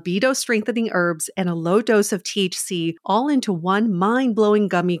cannabinoids, libido-strengthening herbs, and a low dose of THC all into one mind-blowing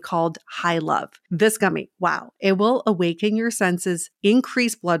gummy called High Love. This gummy, wow, it will awaken your senses,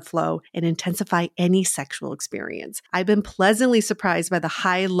 increase blood flow, and intensify any sexual experience. I've been pleasantly surprised by the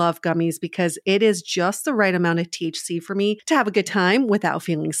High Love gummies because it is just the right amount of THC for me to have a good time without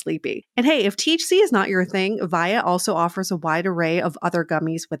feeling sleepy. And hey, if THC is not your thing, Viia also offers a wide array of other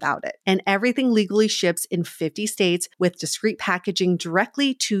gummies without it. And everything legally ships in 50 states with discreet packaging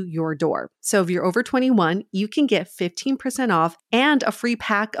directly to your door. So if you're over 21, you can get 15% off and a free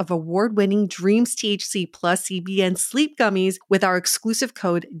pack of award-winning Dreams THC plus CBN sleep gummies with our exclusive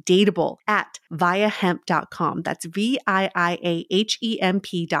code DATEABLE at viiahemp.com. That's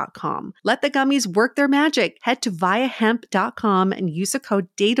VIIAHEMP.com. Let the gummies work their magic. Head Head to viahemp.com and use the code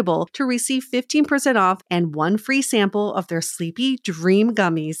DATEABLE to receive 15% off and one free sample of their Sleepy Dream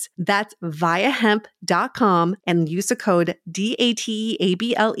Gummies. That's viahemp.com and use the code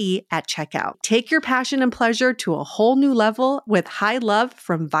DATEABLE at checkout. Take your passion and pleasure to a whole new level with high love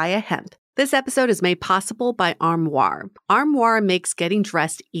from Via Hemp. This episode is made possible by Armoire. Armoire makes getting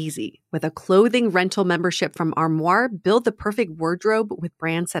dressed easy. With a clothing rental membership from Armoire, build the perfect wardrobe with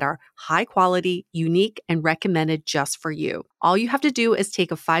brands that are high quality, unique, and recommended just for you. All you have to do is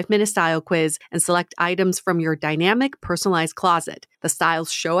take a 5-minute style quiz and select items from your dynamic, personalized closet. The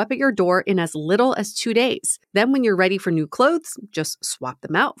styles show up at your door in as little as 2 days. Then when you're ready for new clothes, just swap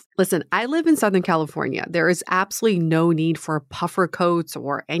them out. Listen, I live in Southern California. There is absolutely no need for puffer coats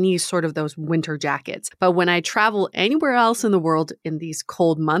or any sort of those winter jackets. But when I travel anywhere else in the world in these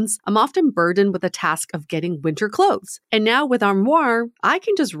cold months, I'm often burdened with the task of getting winter clothes. And now with Armoire, I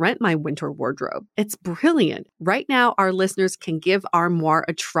can just rent my winter wardrobe. It's brilliant. Right now, our listeners can give Armoire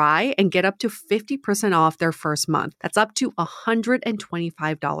a try and get up to 50% off their first month. That's up to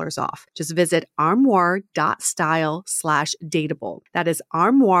 $125 off. Just visit armoire.style/dateable. That is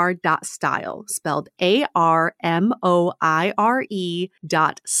armoire.style, spelled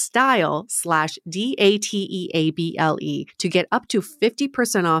ARMOIRE.style/DATEABLE to get up to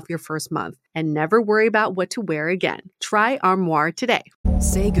 50% off your first month and never worry about what to wear again. Try Armoire today.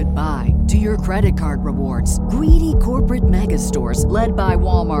 Say goodbye to your credit card rewards. Greedy corporate mega stores, led by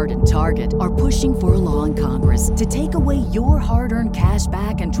Walmart and Target, are pushing for a law in Congress to take away your hard-earned cash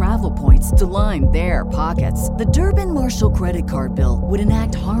back and travel points to line their pockets. The Durbin-Marshall credit card bill would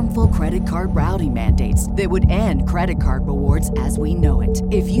enact harmful credit card routing mandates that would end credit card rewards as we know it.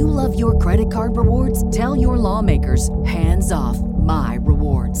 If you love your credit card rewards, tell your lawmakers, hands off my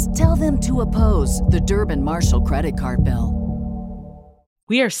rewards. Tell them to oppose the Durbin-Marshall credit card bill.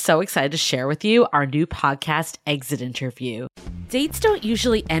 We are so excited to share with you our new podcast, Exit Interview. Dates don't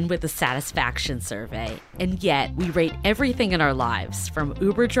usually end with a satisfaction survey, and yet we rate everything in our lives, from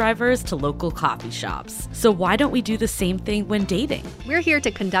Uber drivers to local coffee shops. So why don't we do the same thing when dating? We're here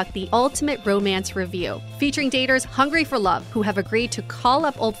to conduct the ultimate romance review, featuring daters hungry for love who have agreed to call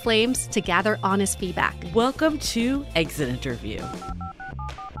up old flames to gather honest feedback. Welcome to Exit Interview.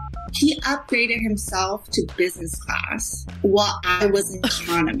 He upgraded himself to business class while I was in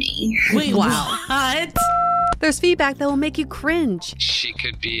economy. Wait, wow. What? There's feedback that will make you cringe. She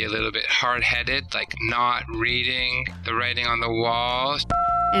could be a little bit hard-headed, like not reading the writing on the wall.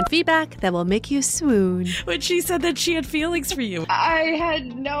 And feedback that will make you swoon. When she said that she had feelings for you. I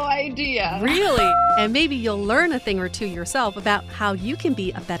had no idea. Really? And maybe you'll learn a thing or two yourself about how you can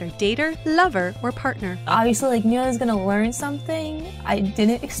be a better dater, lover, or partner. Obviously, like, Mila's gonna learn something. I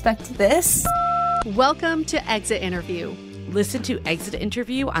didn't expect this. Welcome to Exit Interview. Listen to Exit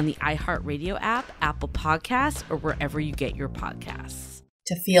Interview on the iHeartRadio app, Apple Podcasts, or wherever you get your podcasts.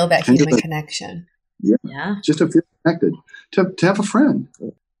 To feel that human connection. Yeah. Just to feel connected. To have a friend.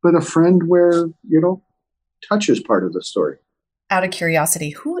 But a friend where, touch is part of the story. Out of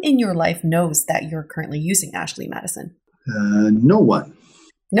curiosity, who in your life knows that you're currently using Ashley Madison? No one.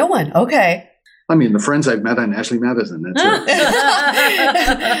 No one. Okay. I mean, the friends I've met on Ashley Madison, that's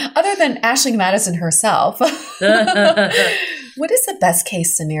it. Other than Ashley Madison herself, what is the best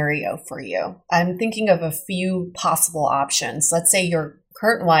case scenario for you? I'm thinking of a few possible options. Let's say your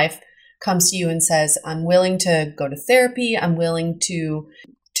current wife comes to you and says, I'm willing to go to therapy. I'm willing to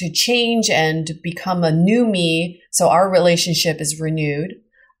change and become a new me, so our relationship is renewed.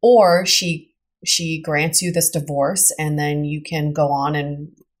 Or she grants you this divorce, and then you can go on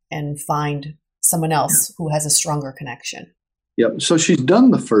and find someone else who has a stronger connection. Yep. So she's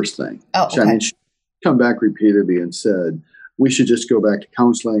done the first thing. Oh, okay. I mean, she's come back repeatedly and said, we should just go back to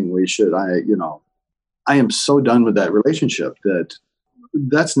counseling. I am so done with that relationship that's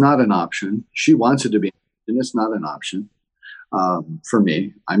not an option. She wants it to be, and it's not an option for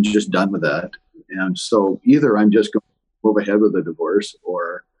me. I'm just done with that. And so either I'm just going to move ahead with the divorce,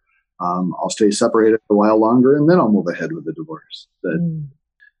 or I'll stay separated a while longer, and then I'll move ahead with the divorce.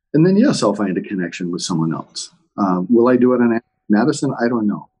 And then, yes, I'll find a connection with someone else. Will I do it on Madison? I don't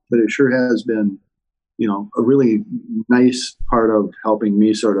know. But it sure has been, a really nice part of helping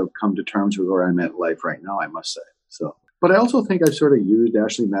me sort of come to terms with where I'm at in life right now, I must say. So, but I also think I sort of used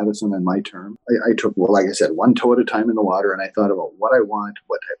Ashley Madison on my term. I took, like I said, one toe at a time in the water, and I thought about what I want,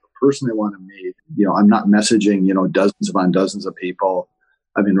 what type of person I want to meet. I'm not messaging, dozens upon dozens of people.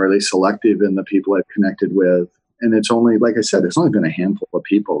 I've been really selective in the people I've connected with. And it's only, like I said, it's only been a handful of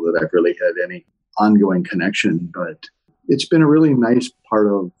people that I've really had any ongoing connection. But it's been a really nice part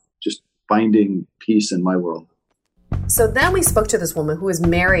of just finding peace in my world. So then we spoke to this woman who is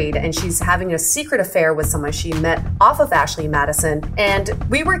married and she's having a secret affair with someone she met off of Ashley Madison. And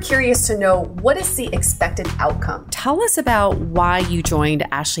we were curious to know, what is the expected outcome? Tell us about why you joined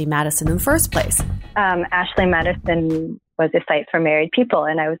Ashley Madison in the first place. Ashley Madison was a site for married people,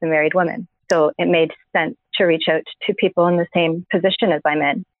 and I was a married woman. So it made sense to reach out to people in the same position as I'm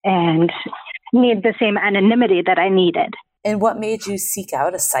in and need the same anonymity that I needed. And what made you seek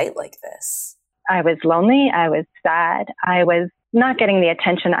out a site like this? I was lonely. I was sad. I was not getting the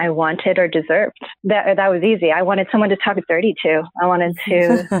attention I wanted or deserved. That was easy. I wanted someone to talk dirty to. I wanted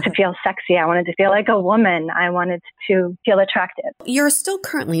to feel sexy. I wanted to feel like a woman. I wanted to feel attractive. You're still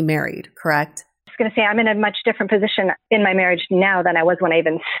currently married, correct? I was going to say, I'm in a much different position in my marriage now than I was when I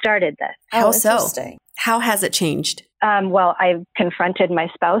even started this. How so? How has it changed? Well, I've confronted my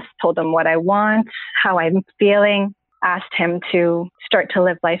spouse, told him what I want, how I'm feeling, asked him to start to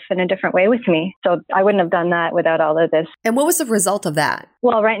live life in a different way with me. So I wouldn't have done that without all of this. And what was the result of that?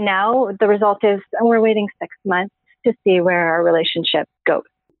 Well, right now, the result is we're waiting 6 months to see where our relationship goes.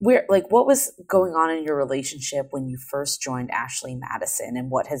 What was going on in your relationship when you first joined Ashley Madison,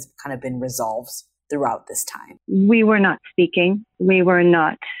 and what has kind of been resolved throughout this time? We were not speaking. We were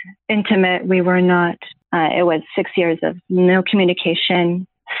not intimate. We were not, it was 6 years of no communication,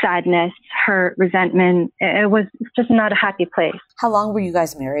 sadness, hurt, resentment. It was just not a happy place. How long were you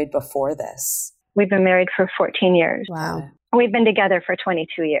guys married before this? We've been married for 14 years. Wow. We've been together for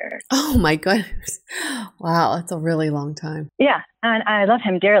 22 years. Oh my goodness. Wow. That's a really long time. Yeah. And I love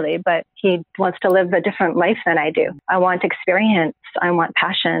him dearly, but he wants to live a different life than I do. I want experience. I want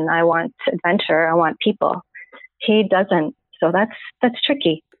passion. I want adventure. I want people. He doesn't. So that's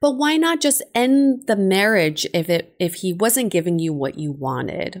tricky. But why not just end the marriage if he wasn't giving you what you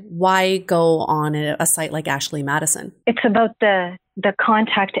wanted? Why go on a site like Ashley Madison? It's about the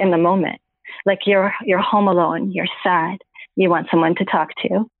contact in the moment. Like you're home alone, you're sad, you want someone to talk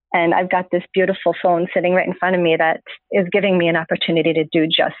to. And I've got this beautiful phone sitting right in front of me that is giving me an opportunity to do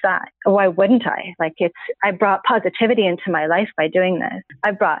just that. Why wouldn't I? I brought positivity into my life by doing this.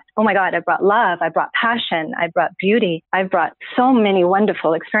 I brought love. I brought passion. I brought beauty. I brought so many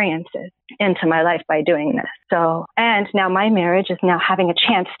wonderful experiences into my life by doing this. So, and now my marriage is now having a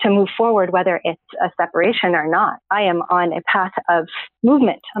chance to move forward, whether it's a separation or not. I am on a path of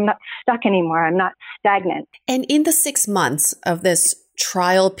movement. I'm not stuck anymore. I'm not stagnant. And in the 6 months of this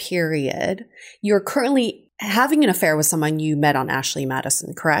trial period, you're currently having an affair with someone you met on Ashley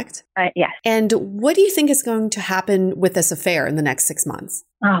Madison, correct? Yes. And what do you think is going to happen with this affair in the next 6 months?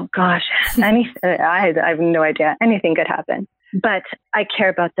 Oh gosh, I have no idea. Anything could happen. But I care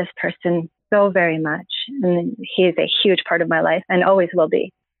about this person so very much. And he's a huge part of my life and always will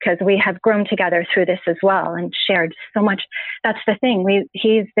be, because we have grown together through this as well and shared so much. That's the thing.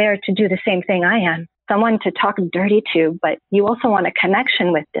 He's there to do the same thing I am. Someone to talk dirty to, but you also want a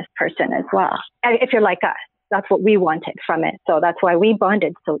connection with this person as well. If you're like us, that's what we wanted from it. So that's why we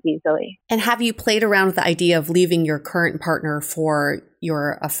bonded so easily. And have you played around with the idea of leaving your current partner for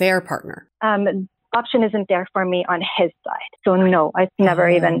your affair partner? Option isn't there for me on his side. So no, I've never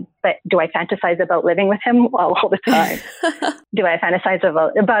even, but do I fantasize about living with him? Well, all the time. Do I fantasize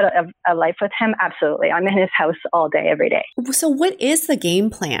about a life with him? Absolutely. I'm in his house all day, every day. So what is the game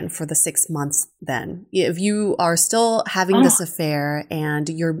plan for the 6 months then? If you are still having this affair and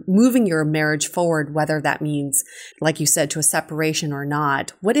you're moving your marriage forward, whether that means, like you said, to a separation or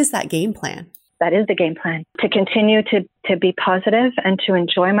not, what is that game plan? That is the game plan. To continue to be positive and to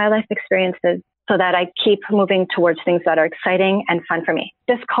enjoy my life experiences, so that I keep moving towards things that are exciting and fun for me.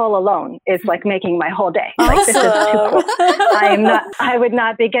 This call alone is like making my whole day. Like, this is too cool. I would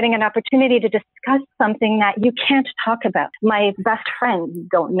not be getting an opportunity to discuss something that you can't talk about. My best friends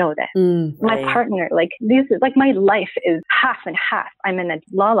don't know this. My partner, my life is half and half. I'm in a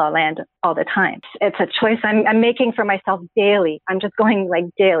la-la land all the time. It's a choice I'm making for myself daily. I'm just going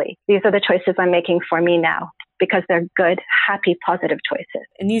daily. These are the choices I'm making for me now, because they're good, happy, positive choices.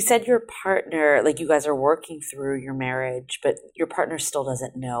 And you said your partner, you guys are working through your marriage, but your partner still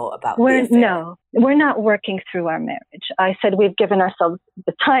doesn't know about the affair. No, we're not working through our marriage. I said we've given ourselves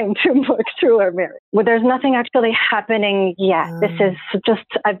the time to work through our marriage. Well, there's nothing actually happening yet. This is just,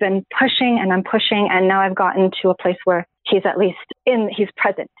 I've been pushing and I'm pushing, and now I've gotten to a place where he's at least he's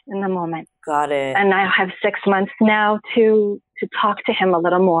present in the moment. Got it. And I have 6 months now to talk to him a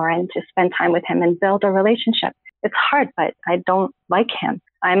little more and to spend time with him and build a relationship. It's hard, but I don't like him.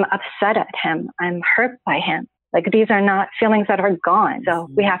 I'm upset at him. I'm hurt by him. These are not feelings that are gone. So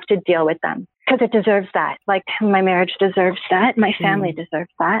we have to deal with them. because it deserves that. Like my marriage deserves that. My family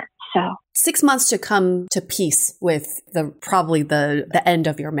deserves that. So 6 months to come to peace with probably the end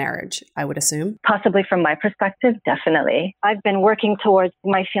of your marriage, I would assume. Possibly from my perspective, definitely. I've been working towards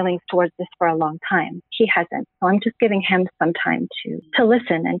my feelings towards this for a long time. He hasn't. So I'm just giving him some time to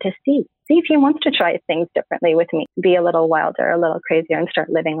listen and to see if he wants to try things differently with me, be a little wilder, a little crazier, and start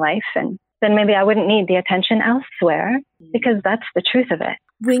living life. And then maybe I wouldn't need the attention elsewhere, because that's the truth of it.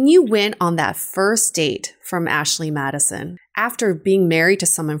 When you went on that first date from Ashley Madison, after being married to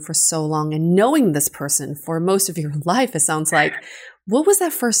someone for so long and knowing this person for most of your life, it sounds like, what was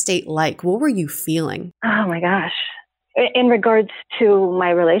that first date like? What were you feeling? Oh my gosh. In regards to my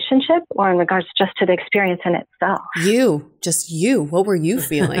relationship, or in regards just to the experience in itself? Just you. What were you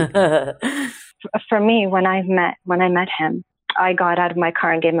feeling? For me, when I met him, I got out of my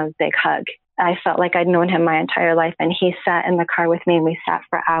car and gave him a big hug. I felt like I'd known him my entire life, and he sat in the car with me and we sat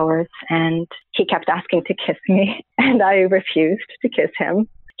for hours, and he kept asking to kiss me and I refused to kiss him.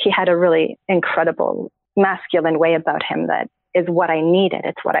 He had a really incredible masculine way about him that is what I needed.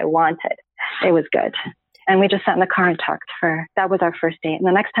 It's what I wanted. It was good. And we just sat in the car and talked that was our first date. And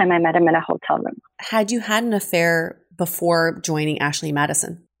the next time I met him in a hotel room. Had you had an affair before joining Ashley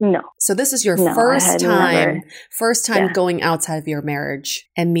Madison? No. So this is your first time going outside of your marriage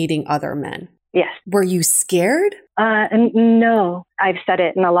and meeting other men. Yes. Were you scared? No. I've said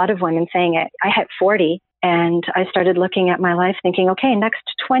it, and a lot of women saying it. I hit 40 and I started looking at my life thinking, okay, next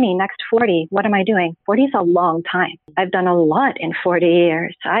 20, next 40, what am I doing? 40 is a long time. I've done a lot in 40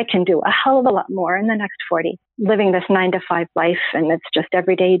 years. I can do a hell of a lot more in the next 40. Living this 9-to-5 life, and it's just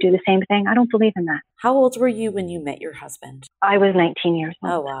every day you do the same thing. I don't believe in that. How old were you when you met your husband? I was 19 years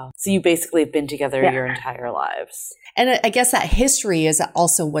old. Oh, wow. So you basically have been together your entire lives. And I guess that history is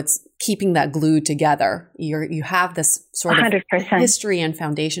also what's keeping that glue together. You have this sort of 100%. History and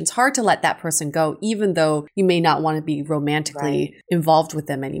foundation. It's hard to let that person go, even though you may not want to be romantically involved with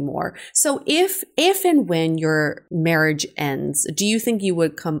them anymore. So if and when your marriage ends, do you think you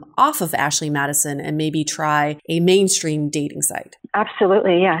would come off of Ashley Madison and maybe try a mainstream dating site?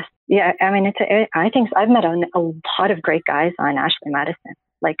 Absolutely, yes. Yeah, I mean, I think I've met a lot of great guys on Ashley Madison.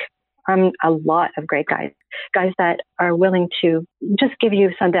 Like, a lot of great guys that are willing to just give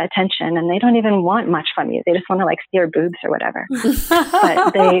you some attention, and they don't even want much from you. They just want to see your boobs or whatever.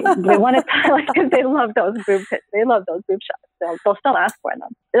 But they want to because they love those boob shots. They'll still ask for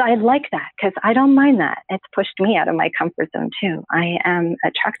them. I like that because I don't mind that. It's pushed me out of my comfort zone too. I am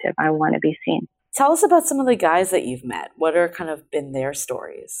attractive. I want to be seen. Tell us about some of the guys that you've met. What are kind of been their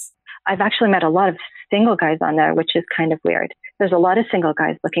stories? I've actually met a lot of single guys on there, which is kind of weird. There's a lot of single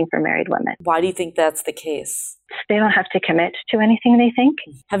guys looking for married women. Why do you think that's the case? They don't have to commit to anything, they think.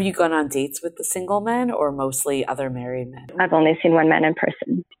 Have you gone on dates with the single men or mostly other married men? I've only seen one man in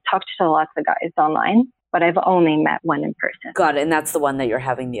person. Talked to lots of guys online, but I've only met one in person. Got it. And that's the one that you're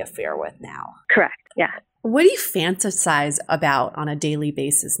having the affair with now. Correct. Yeah. What do you fantasize about on a daily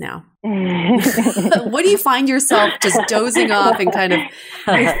basis now? What do you find yourself just dozing off and kind of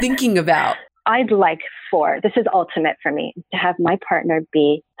thinking about? I'd like this is ultimate for me, to have my partner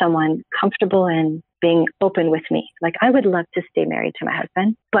be someone comfortable in being open with me. Like, I would love to stay married to my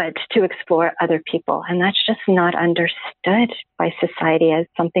husband, but to explore other people. And that's just not understood by society as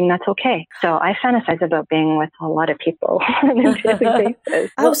something that's okay. So I fantasize about being with a lot of people on a daily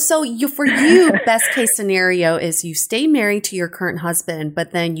basis. Oh, so for you, best case scenario is you stay married to your current husband,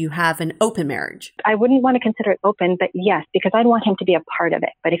 but then you have an open marriage. I wouldn't want to consider it open, but yes, because I'd want him to be a part of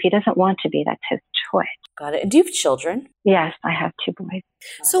it. But if he doesn't want to be, that's his choice. Got it. And do you have children? Yes, I have 2 boys.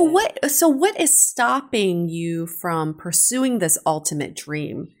 So what is stopping you from pursuing this ultimate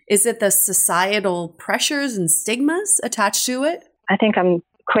dream? Is it the societal pressures and stigmas attached to it? I think I'm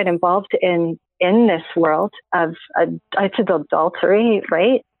quite involved in this world of adultery,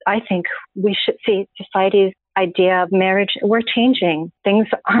 right? I think we should see society's idea of marriage. We're changing. Things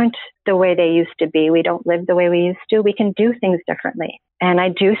aren't the way they used to be. We don't live the way we used to. We can do things differently. And I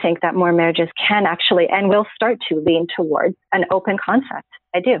do think that more marriages can actually, and will start to lean towards an open concept.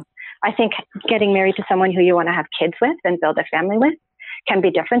 I do. I think getting married to someone who you want to have kids with and build a family with can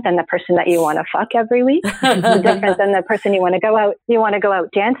be different than the person that you want to fuck every week. Different than the person you want to go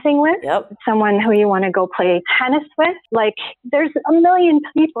out dancing with. Yep. Someone who you want to go play tennis with. Like, there's a million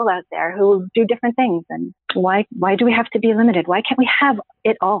people out there who do different things. And why do we have to be limited? Why can't we have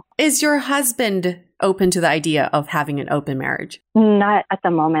it all? Is your husband open to the idea of having an open marriage? Not at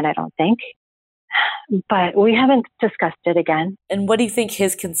the moment, I don't think. But we haven't discussed it again. And what do you think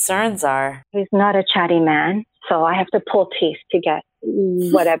his concerns are? He's not a chatty man, so I have to pull teeth to get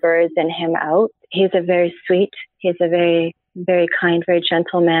whatever is in him out. He's a very sweet, he's a very very kind, very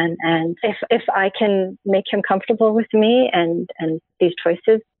gentle man. And if I can make him comfortable with me and these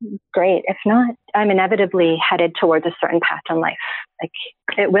choices, great. If not, I'm inevitably headed towards a certain path in life. Like,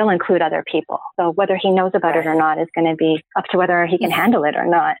 it will include other people. So whether he knows about it or not is going to be up to whether he can handle it or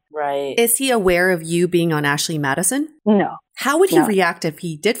not. Right. Is he aware of you being on Ashley Madison? No. How would he react if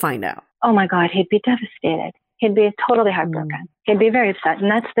he did find out? Oh my God, he'd be devastated. He'd be totally heartbroken. He'd be very upset.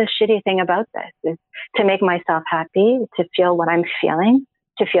 And that's the shitty thing about this, is to make myself happy, to feel what I'm feeling,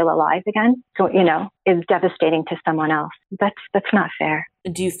 to feel alive again, so, is devastating to someone else. That's not fair.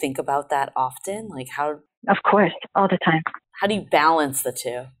 Do you think about that often? Like, how? Of course, all the time. How do you balance the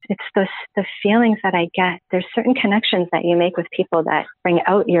two? It's the feelings that I get. There's certain connections that you make with people that bring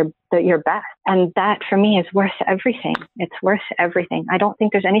out your best. And that for me is worth everything. It's worth everything. I don't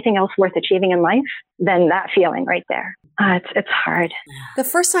think there's anything else worth achieving in life than that feeling right there. It's hard. The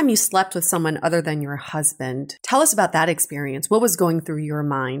first time you slept with someone other than your husband, tell us about that experience. What was going through your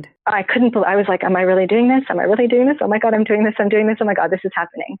mind? I couldn't believe, I was like, am I really doing this? Am I really doing this? Oh my God, I'm doing this. I'm doing this. Oh my God, this is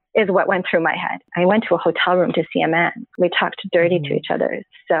happening, is what went through my head. I went to a hotel room to see a man. We talked dirty to each other.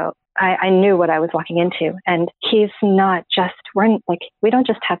 So I knew what I was walking into. And he's not just, we don't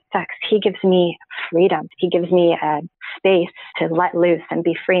just have sex. He gives me freedom. He gives me a space to let loose and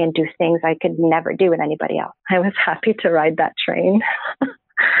be free and do things I could never do with anybody else. I was happy to ride that train.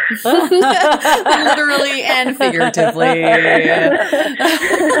 Literally and figuratively.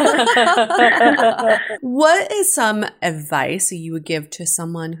 What is some advice you would give to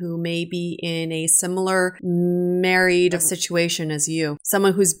someone who may be in a similar married situation as you?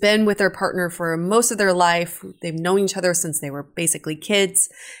 Someone who's been with their partner for most of their life. They've known each other since they were basically kids,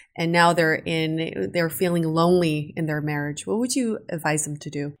 and now they're feeling lonely in their marriage. What would you advise them to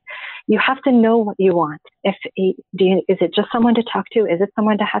do? You have to know what you want. Is it just someone to talk to? Is it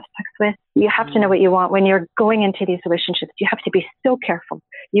someone to have sex with? You have to know what you want when you're going into these relationships. You have to be so careful.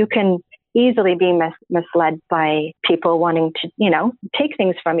 You can easily be misled by people wanting to, take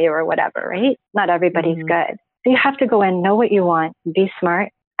things from you or whatever, right? Not everybody's good. So you have to go in, know what you want, be smart,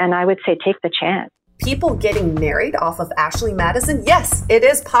 and I would say take the chance. People getting married off of Ashley Madison? Yes, it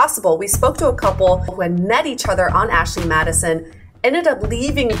is possible. We spoke to a couple who had met each other on Ashley Madison, ended up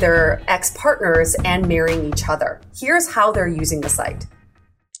leaving their ex-partners and marrying each other. Here's how they're using the site.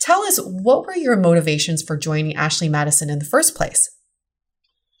 Tell us, what were your motivations for joining Ashley Madison in the first place?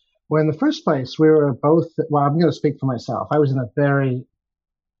 Well, in the first place, we were both, well, I'm going to speak for myself. I was in a very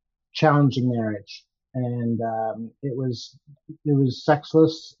challenging marriage, and it was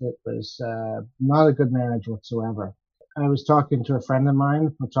sexless. It was not a good marriage whatsoever. I was talking to a friend of mine, a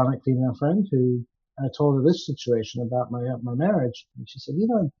platonic female friend, who I told her this situation about my marriage, and she said,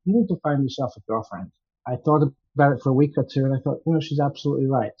 you need to find yourself a girlfriend. I thought about it for a week or two, and I thought, she's absolutely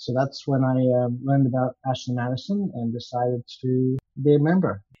right. So that's when I learned about Ashley Madison and decided to be a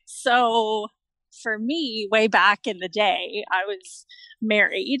member. So for me, way back in the day, I was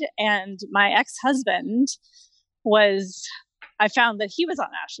married, and my ex-husband I found that he was on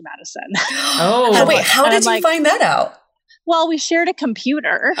Ashley Madison. Oh, wait, how did you find that out? Well, we shared a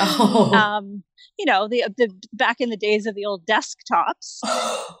computer. Oh. The back in the days of the old desktops,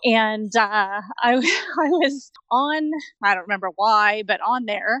 and I was on, I don't remember why, but on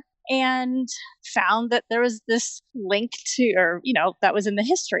there, and found that there was this link to, or that was in the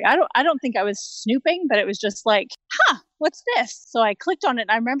history. I don't think I was snooping, but it was just like, what's this? So I clicked on it.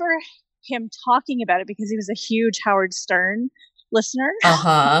 And I remember him talking about it because he was a huge Howard Stern listener,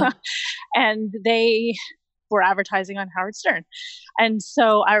 and they were advertising on Howard Stern. And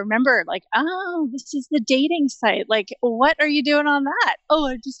so I remember this is the dating site. Like, what are you doing on that? Oh,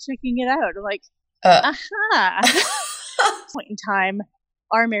 I'm just checking it out. I'm like, At this point in time,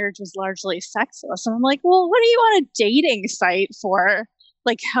 our marriage was largely sexless. And I'm like, well, what do you want a dating site for?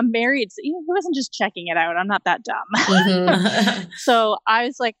 Like, I'm married. So, he wasn't just checking it out. I'm not that dumb. So I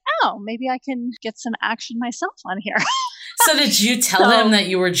was like, maybe I can get some action myself on here. So did you tell him that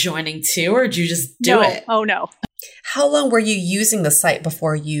you were joining too, or did you just do it? Oh, no. How long were you using the site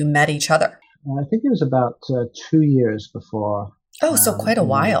before you met each other? I think it was about 2 years before. Oh, so quite a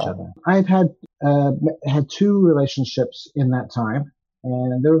while. I've had two relationships in that time,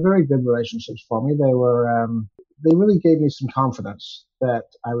 and they were very good relationships for me. They were they really gave me some confidence that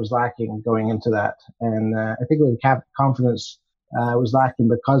I was lacking going into that, and I think it was confidence I was lacking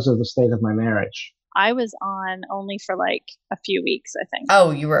because of the state of my marriage. I was on only for like a few weeks, I think.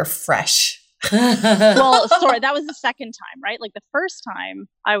 Oh, you were fresh. Well, sorry, that was the second time, right? Like the first time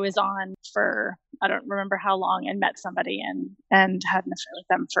I was on for, I don't remember how long, and met somebody and had an affair with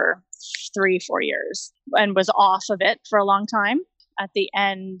them for 3-4 years and was off of it for a long time. At the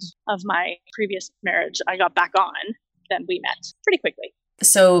end of my previous marriage, I got back on then we met pretty quickly.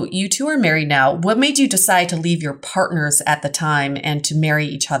 So you two are married now. What made you decide to leave your partners at the time and to marry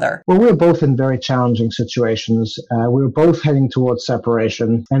each other? Well, we were both in very challenging situations. We were both heading towards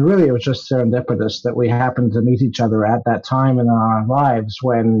separation. And really, it was just serendipitous that we happened to meet each other at that time in our lives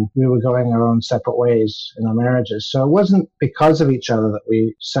when we were going our own separate ways in our marriages. So it wasn't because of each other that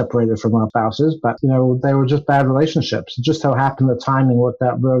we separated from our spouses, but, they were just bad relationships. It just so happened the timing worked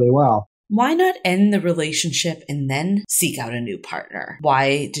out really well. Why not end the relationship and then seek out a new partner?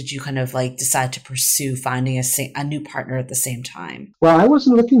 Why did you kind of decide to pursue finding a new partner at the same time? Well, I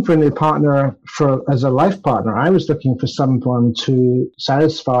wasn't looking for a new partner as a life partner. I was looking for someone to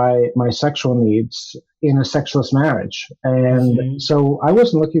satisfy my sexual needs in a sexless marriage. And so I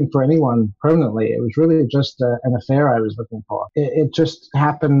wasn't looking for anyone permanently. It was really just an affair I was looking for. It just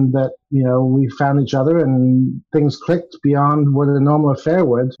happened that, we found each other and things clicked beyond what a normal affair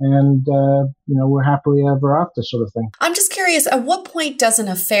would. And, we're happily ever after sort of thing. I'm just curious, at what point does an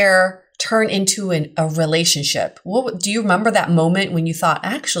affair turn into a relationship? Do you remember that moment when you thought,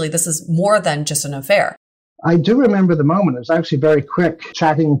 actually, this is more than just an affair? I do remember the moment. It was actually very quick,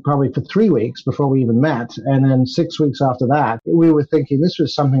 chatting probably for 3 weeks before we even met. And then 6 weeks after that, we were thinking this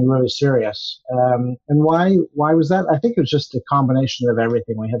was something really serious. And why was that? I think it was just a combination of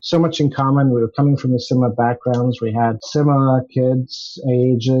everything. We had so much in common. We were coming from the similar backgrounds. We had similar kids,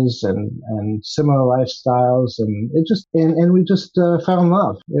 ages, and similar lifestyles. And we just fell in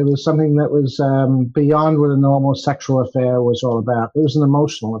love. It was something that was beyond what a normal sexual affair was all about. It was an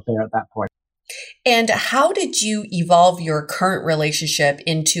emotional affair at that point. And how did you evolve your current relationship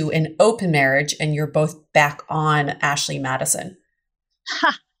into an open marriage and you're both back on Ashley Madison?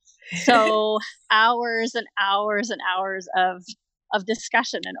 So hours and hours and hours of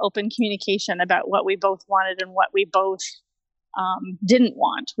discussion and open communication about what we both wanted and what we both didn't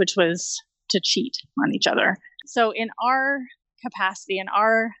want, which was to cheat on each other. So in our capacity, in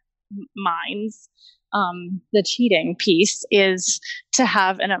our minds, the cheating piece is to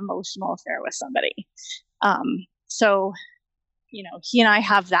have an emotional affair with somebody. So, he and I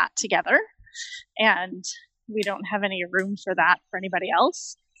have that together, and we don't have any room for that for anybody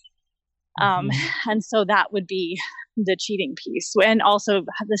else. And so that would be the cheating piece, and also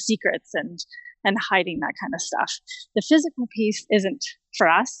the secrets and hiding that kind of stuff. The physical piece isn't for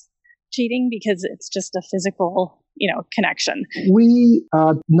us cheating because it's just a physical connection. We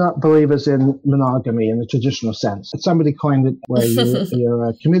are not believers in monogamy in the traditional sense. Somebody coined it where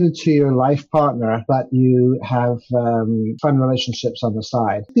you're committed to your life partner, but you have fun relationships on the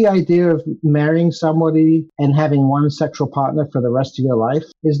side. The idea of marrying somebody and having one sexual partner for the rest of your life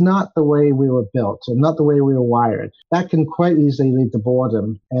is not the way we were built and not the way we were wired. That can quite easily lead to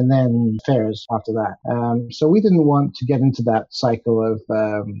boredom and then affairs after that. So we didn't want to get into that cycle of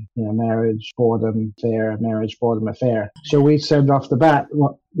marriage, boredom, affair, marriage, boredom, affair. So we said off the bat,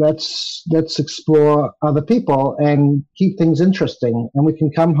 well, let's explore other people and keep things interesting. And we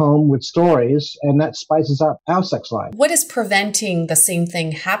can come home with stories, and that spices up our sex life. What is preventing the same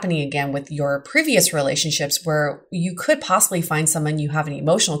thing happening again with your previous relationships where you could possibly find someone you have an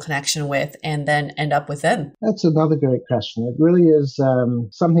emotional connection with and then end up with them? That's another great question. It really is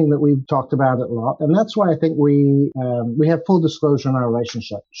something that we've talked about a lot. And that's why I think we have full disclosure in our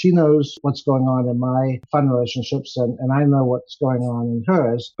relationship. She knows what's going on in my fun relationships, and I know what's going on in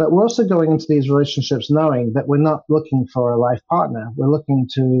hers. But we're also going into these relationships knowing that we're not looking for a life partner. We're looking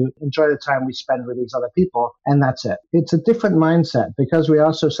to enjoy the time we spend with these other people, and that's it. It's a different mindset because we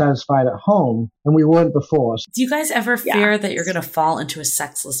are so satisfied at home, and we weren't before. Do you guys ever fear that you're going to fall into a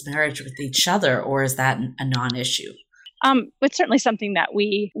sexless marriage with each other, or is that a non-issue? It's certainly something that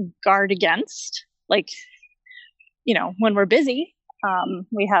we guard against. When we're busy,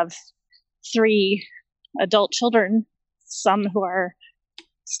 we have 3 adult children, some who are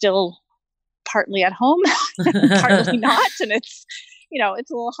still partly at home, partly not. And it's a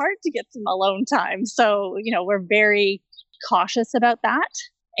little hard to get some alone time. So, we're very cautious about that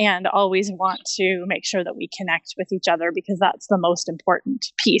and always want to make sure that we connect with each other because that's the most important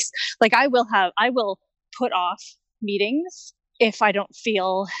piece. I will put off meetings if I don't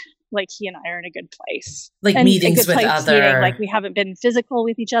feel like he and I are in a good place. Meetings with other. We haven't been physical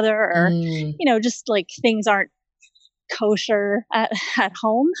with each other or, just things aren't kosher at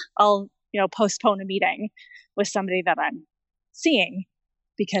home. I'll, postpone a meeting with somebody that I'm seeing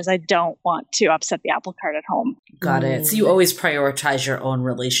because I don't want to upset the apple cart at home. Got it. So you always prioritize your own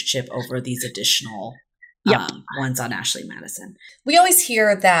relationship over these additional ones on Ashley Madison. We always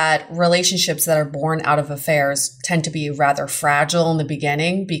hear that relationships that are born out of affairs tend to be rather fragile in the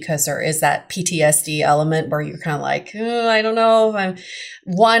beginning because there is that PTSD element where you're kind of like, I don't know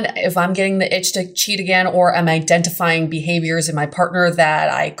if I'm getting the itch to cheat again, or I'm identifying behaviors in my partner that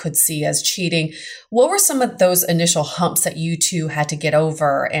I could see as cheating. What were some of those initial humps that you two had to get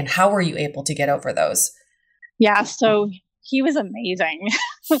over, and how were you able to get over those? Yeah, so he was amazing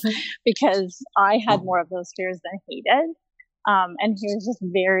because I had more of those fears than he did. And he was just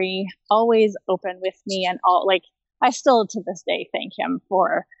always open with me, and I still to this day thank him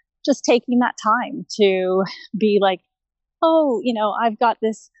for just taking that time to be like, oh, I've got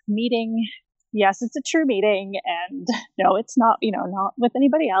this meeting. Yes, it's a true meeting, and no, it's not, not with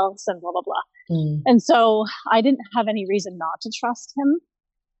anybody else, and blah, blah, blah. And so I didn't have any reason not to trust him.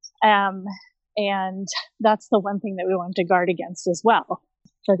 And that's the one thing that we wanted to guard against as well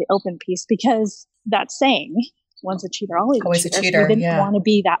for the open piece, because that saying, once a cheater, always a cheater. We didn't want to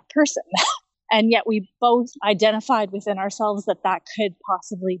be that person. And yet we both identified within ourselves that could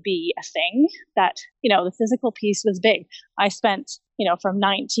possibly be a thing, that, the physical piece was big. I spent, from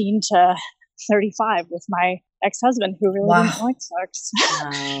 19 to 35 with my ex-husband who really didn't like sex.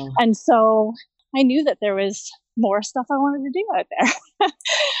 Wow. And so I knew that there was more stuff I wanted to do out there.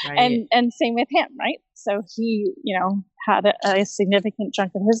 Right. And same with him, right? So he, had a significant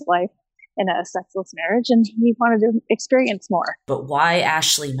chunk of his life in a sexless marriage, and he wanted to experience more. But why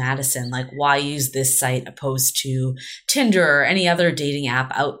Ashley Madison? Like, why use this site opposed to Tinder or any other dating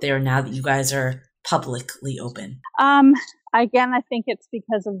app out there now that you guys are publicly open? Again, I think it's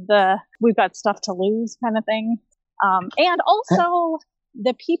because of we've got stuff to lose kind of thing. And also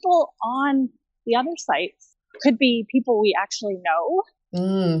the people on the other sites could be people we actually know.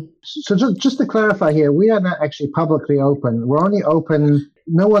 So just to clarify here, we are not actually publicly open. We're only open.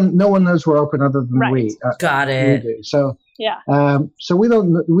 No one knows we're open other than we. Got it. We do. So yeah. So we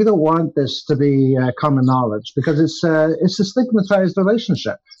don't want this to be common knowledge, because it's a stigmatized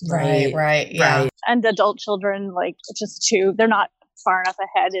relationship. Right. Yeah. And adult children, they're not far enough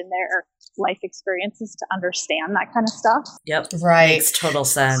ahead in their life experiences to understand that kind of stuff. Yep. Right. Makes total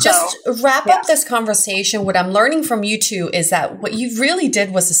sense. Just wrap up this conversation. What I'm learning from you two is that what you really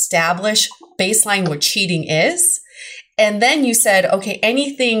did was establish baseline what cheating is. And then you said, okay,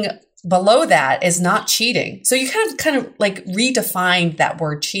 anything below that is not cheating. So you kind of like redefined that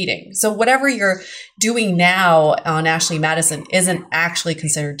word cheating. So whatever you're doing now on Ashley Madison isn't actually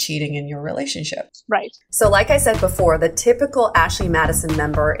considered cheating in your relationship. Right. So like I said before, the typical Ashley Madison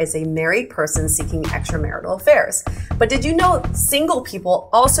member is a married person seeking extramarital affairs. But did you know single people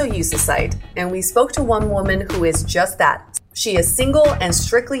also use the site? And we spoke to one woman who is just that. She is single and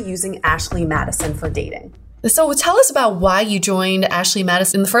strictly using Ashley Madison for dating. So tell us about why you joined Ashley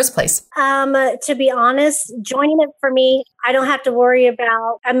Madison in the first place. To be honest, joining it for me, I don't have to worry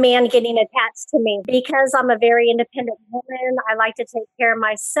about a man getting attached to me, because I'm a very independent woman. I like to take care of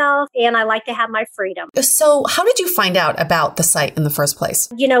myself, and I like to have my freedom. So how did you find out about the site in the first place?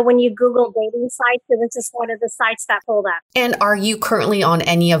 When you Google dating sites, this is one of the sites that pulled up. And are you currently on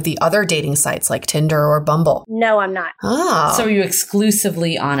any of the other dating sites like Tinder or Bumble? No, I'm not. Oh. So are you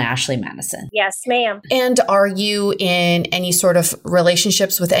exclusively on Ashley Madison? Yes, ma'am. And are you in any sort of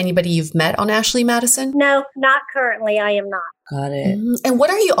relationships with anybody you've met on Ashley Madison? No, not currently. I am not. Got it. And what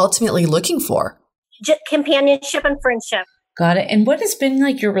are you ultimately looking for? Companionship and friendship. Got it. And what has been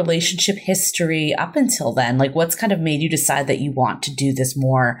like your relationship history up until then? Like, what's kind of made you decide that you want to do this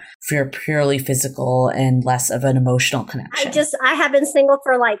more for your purely physical and less of an emotional connection? I have been single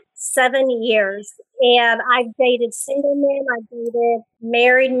for 7 years, and I've dated single men. I've dated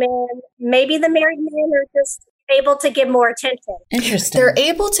married men. Maybe the married men are just able to give more attention. Interesting. They're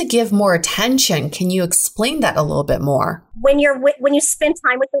able to give more attention. Can you explain that a little bit more? When you spend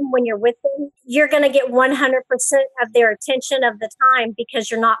time with them, when you're with them, you're going to get 100% of their attention of the time, because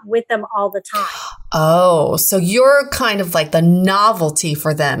you're not with them all the time. Oh, so you're kind of like the novelty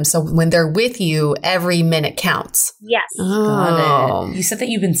for them. So when they're with you, every minute counts. Yes. Got it. You said that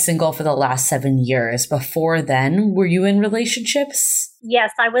you've been single for the last 7 years. Before then, were you in relationships?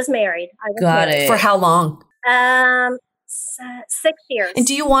 Yes, I was married. Got it. For how long? 6 years. And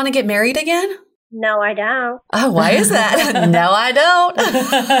do you want to get married again? No, I don't. Oh, why is that? No, I don't.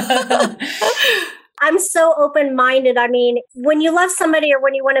 I'm so open-minded. I mean, when you love somebody or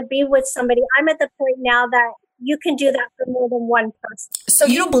when you want to be with somebody, I'm at the point now that you can do that for more than one person. So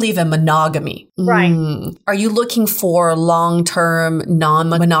you don't believe in monogamy? Right. Are you looking for long-term,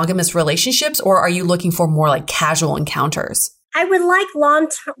 non-monogamous relationships, or are you looking for more like casual encounters? I would like long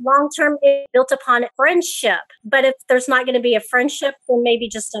term built upon friendship. But if there's not going to be a friendship, then maybe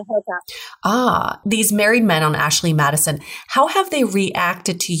just a hookup. These married men on Ashley Madison, how have they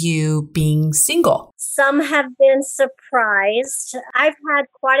reacted to you being single? Some have been surprised. I've had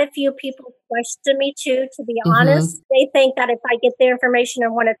quite a few people question me too, to be honest. They think that if I get their information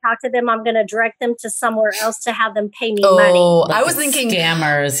and want to talk to them, I'm going to direct them to somewhere else to have them pay me money. Like I was thinking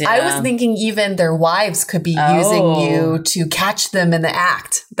scammers. Yeah. I was thinking even their wives could be using you to catch them in the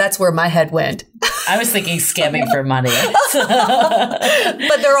act. That's where my head went. I was thinking scamming for money.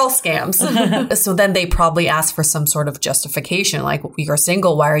 But they're all scams. So then they probably ask for some sort of justification, like, you're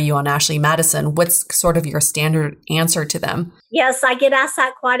single, why are you on Ashley Madison? What's sort of your standard answer to them? Yes, I get asked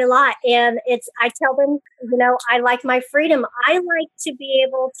that quite a lot. And I tell them, I like my freedom. I like to be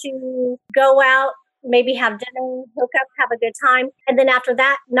able to go out, maybe have dinner, hook up, have a good time. And then after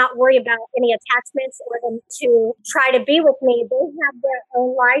that, not worry about any attachments or them to try to be with me. They have their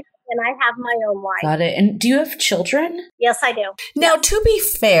own life and I have my own life. Got it. And do you have children? Yes, I do. Now, to be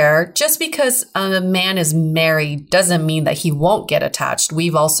fair, just because a man is married doesn't mean that he won't get attached.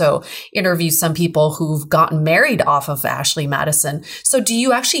 We've also interviewed some people who've gotten married off of Ashley Madison. So do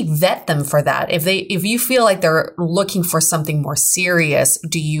you actually vet them for that? If you feel like they're looking for something more serious,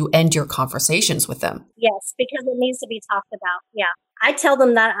 do you end your conversations with them? Yes, because it needs to be talked about. Yeah. I tell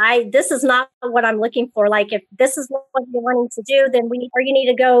them that this is not what I'm looking for. Like, if this is what you're wanting to do, then you need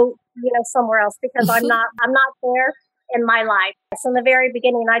to go, somewhere else, because I'm not there in my life. So in the very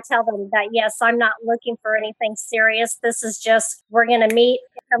beginning, I tell them that, yes, I'm not looking for anything serious. This is just, we're going to meet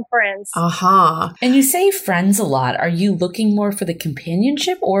and become friends. And you say friends a lot. Are you looking more for the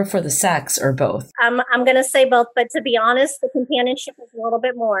companionship or for the sex, or both? I'm going to say both, but to be honest, the companionship is a little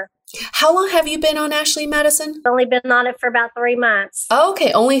bit more. How long have you been on Ashley Madison? I've only been on it for about 3 months.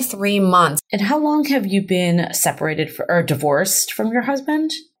 Okay, only 3 months. And how long have you been separated or divorced from your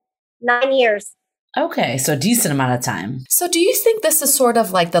husband? 9 years. Okay, so a decent amount of time. So do you think this is sort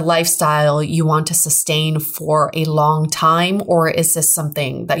of like the lifestyle you want to sustain for a long time, or is this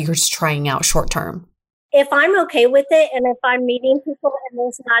something that you're just trying out short term? If I'm okay with it and if I'm meeting people and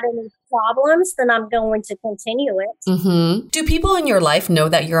there's not any problems, then I'm going to continue it. Do people in your life know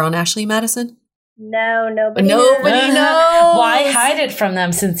that you're on Ashley Madison? No, nobody knows. Why hide it from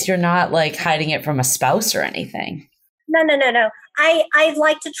them, since you're not like hiding it from a spouse or anything? No. I'd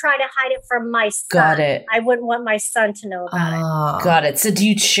like to try to hide it from my son. Got it. I wouldn't want my son to know about it. Got it. So do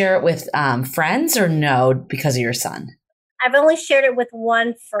you share it with friends or no, because of your son? I've only shared it with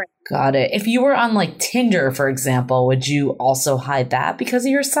one friend. Got it. If you were on like Tinder, for example, would you also hide that because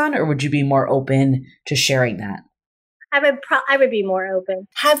of your son, or would you be more open to sharing that? I would be more open.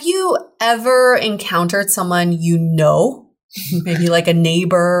 Have you ever encountered someone maybe like a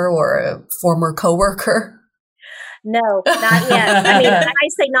neighbor or a former coworker? No, not yet. I mean, I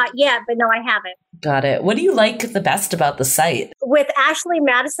say not yet, but no, I haven't. Got it. What do you like the best about the site? With Ashley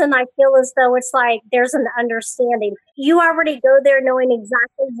Madison, I feel as though it's like there's an understanding. You already go there knowing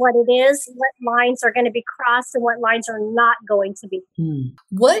exactly what it is, what lines are going to be crossed and what lines are not going to be.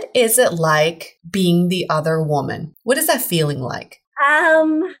 What is it like being the other woman? What is that feeling like?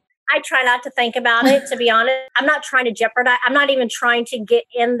 I try not to think about it, to be honest. I'm not trying to jeopardize. I'm not even trying to get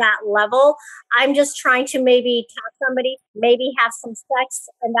in that level. I'm just trying to maybe talk to somebody, maybe have some sex,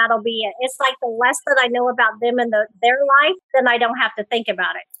 and that'll be it. It's like the less that I know about them and their life, then I don't have to think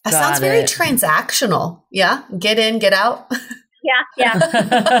about it. That sounds very transactional. Yeah? Get in, get out. Yeah.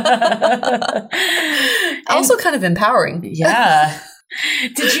 Also kind of empowering. Yeah.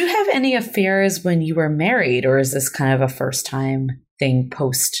 Did you have any affairs when you were married, or is this kind of a first time thing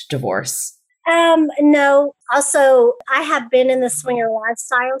post-divorce? No. Also, I have been in the swinger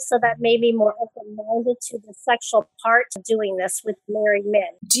lifestyle, so that made me more open-minded to the sexual part of doing this with married men.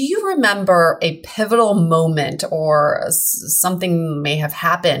 Do you remember a pivotal moment or something may have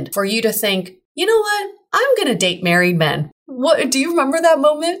happened for you to think, you know what, I'm going to date married men? What, do you remember that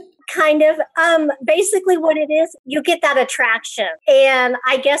moment? Kind of. Basically what it is, you get that attraction. And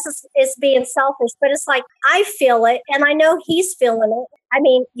I guess it's being selfish, but it's like, I feel it and I know he's feeling it. I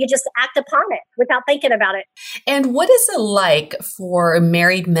mean, you just act upon it without thinking about it. And what is it like for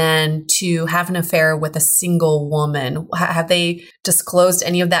married men to have an affair with a single woman? Have they disclosed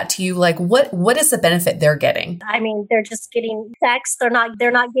any of that to you? Like, what is the benefit they're getting? I mean, they're just getting sex. They're not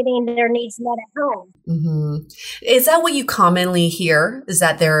getting their needs met at home. Mm-hmm. Is that what you commonly hear? Is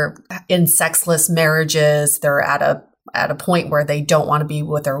that they're in sexless marriages? They're at a point where they don't want to be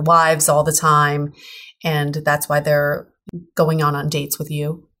with their wives all the time, and that's why they're going on dates with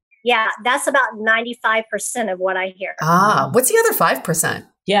you? Yeah, that's about 95% of what I hear. What's the other 5%?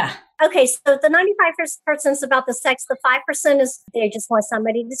 Yeah. Okay, so the 95% is about the sex. The 5% is they just want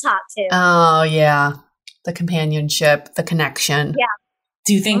somebody to talk to. Oh, yeah. The companionship, the connection. Yeah.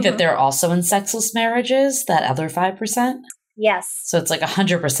 Do you think that they're also in sexless marriages, that other 5%? Yes. So it's like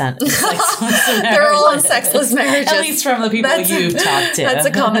 100% in sexless marriages. They're all in sexless marriages. At least from the people you've talked to. That's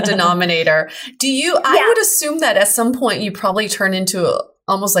a common denominator. I would assume that at some point you probably turn into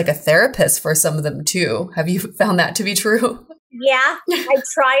almost like a therapist for some of them too. Have you found that to be true? Yeah, I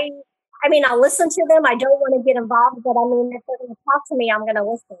try. I mean, I'll listen to them. I don't want to get involved, but I mean, if they're going to talk to me, I'm going to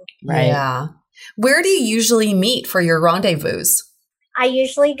listen. Right. Yeah. Where do you usually meet for your rendezvous? I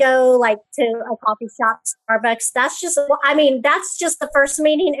usually go like to a coffee shop, Starbucks. That's just the first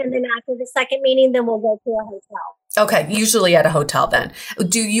meeting. And then after the second meeting, then we'll go to a hotel. Okay. Usually at a hotel then.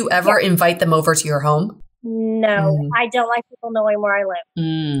 Do you ever invite them over to your home? No, I don't like people knowing where I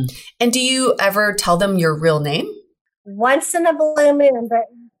live. And do you ever tell them your real name? Once in a blue moon, but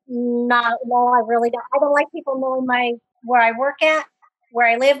no, I really don't. I don't like people knowing where I work at, where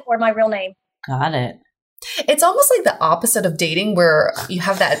I live, or my real name. Got it. It's almost like the opposite of dating where you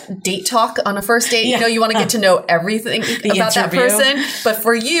have that date talk on a first date. Yeah. You know, you want to get to know everything about that person. But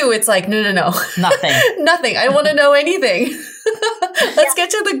for you, it's like, no. Nothing. Nothing. I don't want to know anything. Let's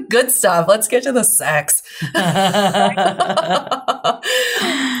get to the good stuff. Let's get to the sex.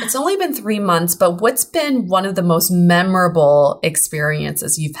 It's only been 3 months, but what's been one of the most memorable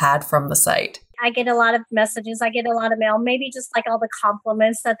experiences you've had from the site? I get a lot of messages. I get a lot of mail, maybe just like all the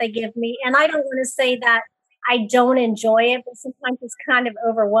compliments that they give me. And I don't want to say that I don't enjoy it, but sometimes it's kind of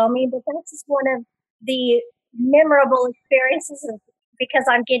overwhelming. But that's just one of the memorable experiences because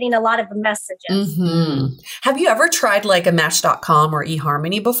I'm getting a lot of messages. Have you ever tried like a Match.com or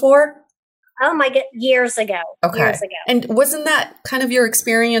eHarmony before? Oh my God, years ago. Okay. Years ago. And wasn't that kind of your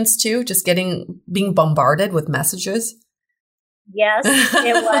experience too? Just being bombarded with messages? Yes,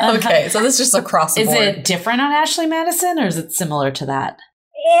 it was. Okay, so this is just across the board. Is it different on Ashley Madison or is it similar to that?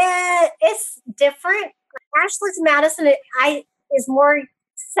 It's different. Ashley Madison is more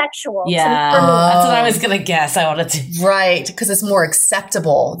sexual. Yeah, that's what I was going to guess. I wanted to. Right, because it's more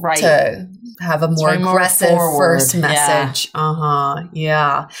acceptable to have a more aggressive first message.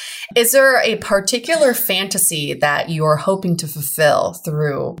 Yeah. Is there a particular fantasy that you're hoping to fulfill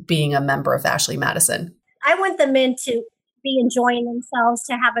through being a member of Ashley Madison? I want the men to be enjoying themselves,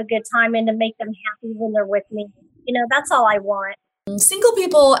 to have a good time, and to make them happy when they're with me. You know, that's all I want. Single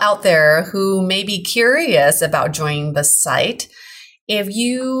people out there who may be curious about joining the site, if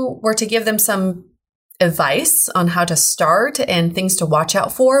you were to give them some advice on how to start and things to watch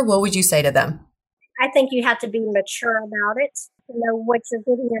out for, what would you say to them? I think you have to be mature about it, to know what you're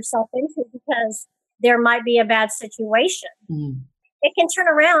getting yourself into, because there might be a bad situation. It can turn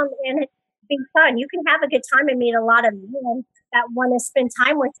around and be fun. You can have a good time and meet a lot of men that want to spend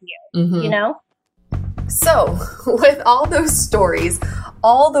time with you, you know? So with all those stories,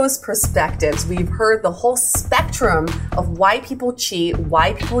 all those perspectives, we've heard the whole spectrum of why people cheat,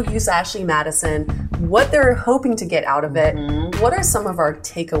 why people use Ashley Madison, what they're hoping to get out of it. What are some of our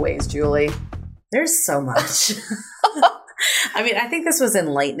takeaways, Julie? There's so much. I mean, I think this was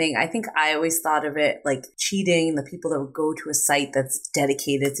enlightening. I think I always thought of it like cheating, the people that would go to a site that's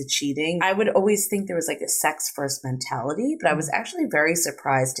dedicated to cheating. I would always think there was like a sex first mentality, but I was actually very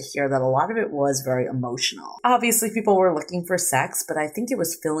surprised to hear that a lot of it was very emotional. Obviously, people were looking for sex, but I think it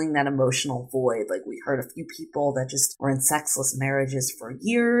was filling that emotional void. Like we heard a few people that just were in sexless marriages for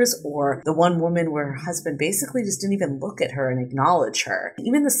years, or the one woman where her husband basically just didn't even look at her and acknowledge her.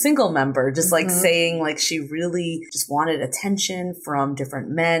 Even the single member just like saying like she really just wanted attention from different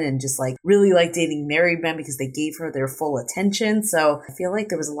men and just like really like dating married men because they gave her their full attention. So I feel like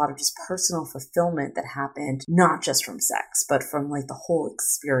there was a lot of just personal fulfillment that happened, not just from sex, but from like the whole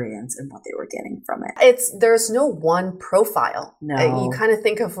experience and what they were getting from it. There's no one profile. No. You kind of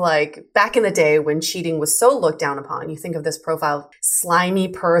think of like back in the day when cheating was so looked down upon, you think of this profile, slimy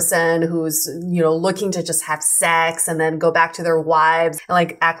person who's, you know, looking to just have sex and then go back to their wives and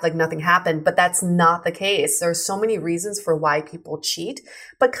like act like nothing happened. But that's not the case. There's so many reasons for why people cheat,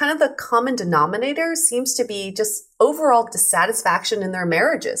 but kind of the common denominator seems to be just overall dissatisfaction in their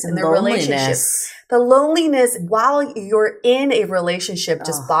marriages, in their relationships. The loneliness while you're in a relationship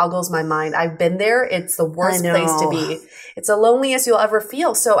just boggles my mind. I've been there. It's the worst place to be. It's the loneliest you'll ever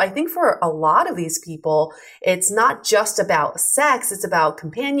feel. So I think for a lot of these people, it's not just about sex. It's about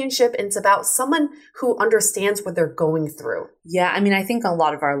companionship. And it's about someone who understands what they're going through. Yeah. I mean, I think a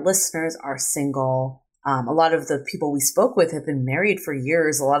lot of our listeners are single. A lot of the people we spoke with have been married for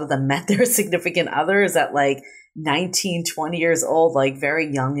years. A lot of them met their significant others at like 19, 20 years old, like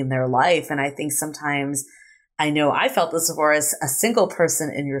very young in their life. And I think sometimes I know I felt this before as a single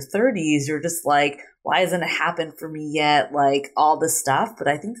person in your 30s. You're just like, why hasn't it happened for me yet? Like all this stuff. But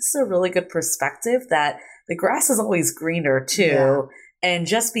I think this is a really good perspective that the grass is always greener too. Yeah. And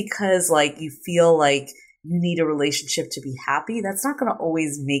just because like you feel like you need a relationship to be happy, that's not going to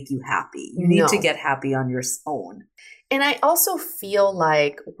always make you happy. You need to get happy on your own. And I also feel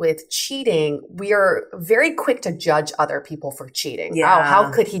like with cheating, we are very quick to judge other people for cheating. Yeah. Oh,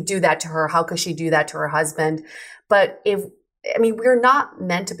 how could he do that to her? How could she do that to her husband? But we're not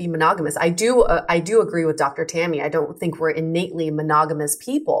meant to be monogamous. I do agree with Dr. Tammy. I don't think we're innately monogamous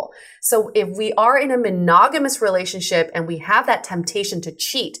people. So if we are in a monogamous relationship and we have that temptation to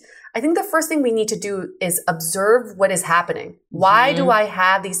cheat, I think the first thing we need to do is observe what is happening. Why do I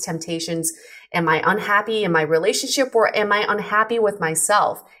have these temptations? Am I unhappy in my relationship, or am I unhappy with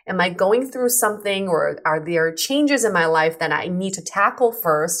myself? Am I going through something, or are there changes in my life that I need to tackle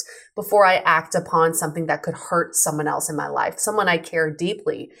first before I act upon something that could hurt someone else in my life, someone I care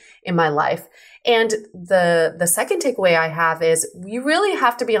deeply in my life? And the second takeaway I have is you really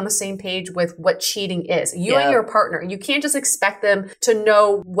have to be on the same page with what cheating is. You and your partner, you can't just expect them to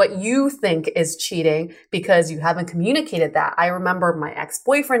know what you think is cheating because you haven't communicated that. I remember my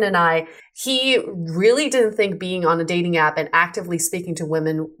ex-boyfriend and I, he really didn't think being on a dating app and actively speaking to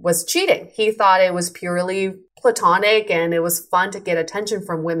women was cheating. He thought it was purely platonic and it was fun to get attention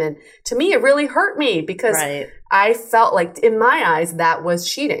from women. To me, it really hurt me because I felt like in my eyes, that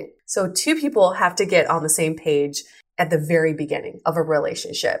was cheating. So two people have to get on the same page at the very beginning of a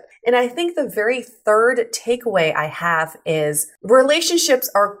relationship. And I think the very third takeaway I have is relationships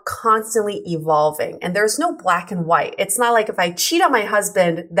are constantly evolving and there's no black and white. It's not like if I cheat on my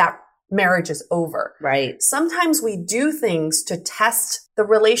husband, that marriage is over. Right. Sometimes we do things to test the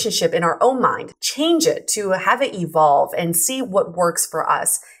relationship in our own mind, change it to have it evolve and see what works for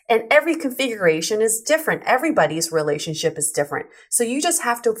us. And every configuration is different. Everybody's relationship is different. So you just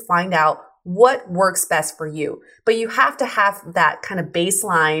have to find out what works best for you. But you have to have that kind of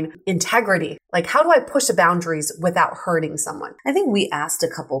baseline integrity. Like, how do I push the boundaries without hurting someone? I think we asked a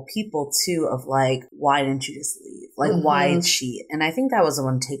couple people too of like, why didn't you just leave? Like, why cheat? And I think that was the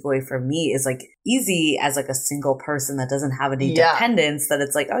one takeaway for me is like easy as like a single person that doesn't have any dependence that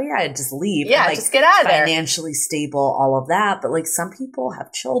it's like, oh yeah, just leave. Yeah, and, like, just get out of there. Financially stable, all of that. But like some people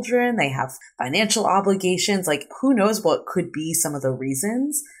have children, they have financial obligations. Like who knows what could be some of the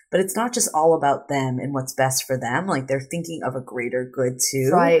reasons. But it's not just all about them and what's best for them. Like they're thinking of a greater good too.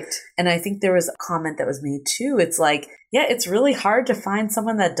 Right. And I think there was a comment that was made too. It's like, yeah, it's really hard to find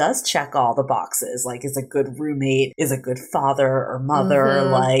someone that does check all the boxes. Like is a good roommate, is a good father or mother,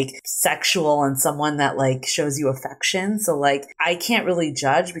 like sexual and someone that like shows you affection. So like I can't really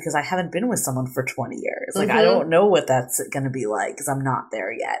judge because I haven't been with someone for 20 years. Like I don't know what that's going to be like because I'm not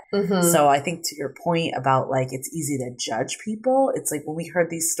there yet. So I think to your point about like it's easy to judge people. It's like when we heard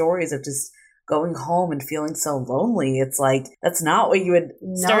these stories of just going home and feeling so lonely, it's like that's not what you would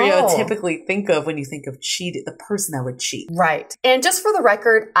stereotypically think of when you think of cheating, the person that would cheat. Right. And just for the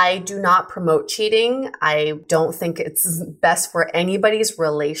record, I do not promote cheating. I don't think it's best for anybody's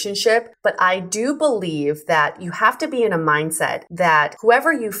relationship, but I do believe that you have to be in a mindset that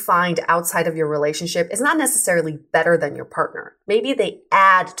whoever you find outside of your relationship is not necessarily better than your partner. Maybe they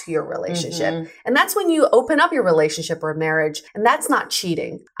add to your relationship. And that's when you open up your relationship or marriage, and that's not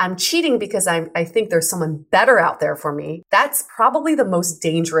cheating. I'm cheating because I think there's someone better out there for me. That's probably the most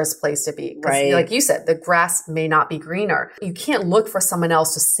dangerous place to be. Right. Like you said, the grass may not be greener. You can't look for someone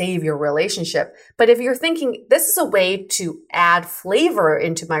else to save your relationship. But if you're thinking this is a way to add flavor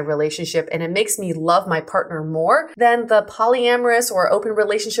into my relationship and it makes me love my partner more, then the polyamorous or open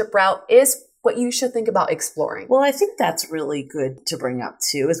relationship route is what you should think about exploring. Well, I think that's really good to bring up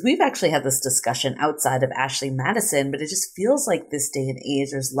too, is we've actually had this discussion outside of Ashley Madison, but it just feels like this day and age,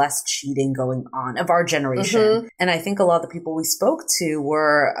 there's less cheating going on of our generation. And I think a lot of the people we spoke to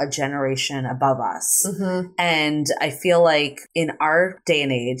were a generation above us. And I feel like in our day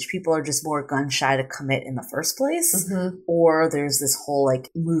and age, people are just more gun shy to commit in the first place, or there's this whole like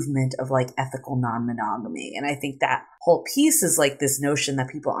movement of like ethical non-monogamy. And I think that whole piece is like this notion that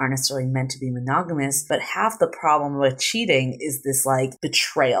people aren't necessarily meant to be monogamous, but half the problem with cheating is this like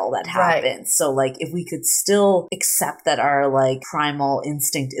betrayal that happens. So like if we could still accept that our like primal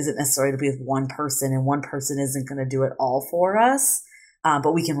instinct isn't necessarily to be with one person and one person isn't going to do it all for us,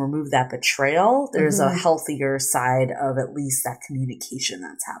 but we can remove that betrayal. There's a healthier side of at least that communication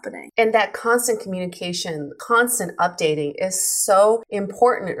that's happening. And that constant communication, constant updating is so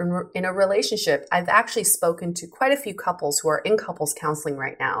important in a relationship. I've actually spoken to quite a few couples who are in couples counseling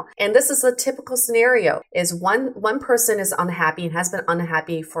right now. And this is a typical scenario is one person is unhappy and has been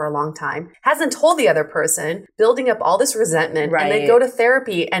unhappy for a long time, hasn't told the other person, building up all this resentment, and they go to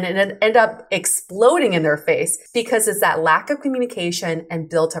therapy and it end up exploding in their face because it's that lack of communication and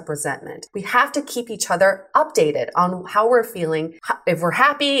built up resentment. We have to keep each other updated on how we're feeling. If we're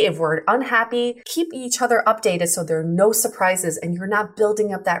happy, if we're unhappy, keep each other updated so there are no surprises and you're not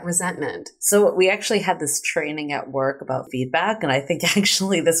building up that resentment. So we actually had this training at work about feedback. And I think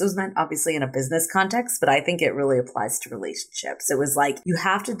actually this was meant obviously in a business context, but I think it really applies to relationships. It was like, you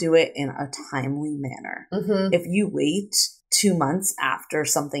have to do it in a timely manner. If you wait 2 months after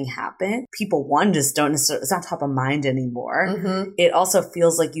something happened, people, one, just don't necessarily, it's not top of mind anymore. It also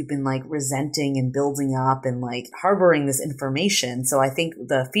feels like you've been like resenting and building up and like harboring this information. So I think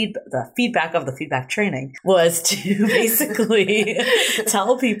the feedback of the feedback training was to basically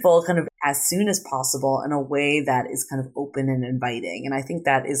tell people kind of as soon as possible in a way that is kind of open and inviting. And I think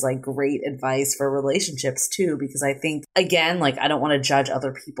that is like great advice for relationships too, because I think, again, like I don't want to judge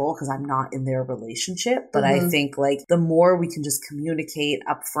other people because I'm not in their relationship, but I think like the more we can just communicate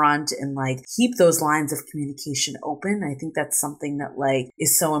up front and like keep those lines of communication open, I think that's something that like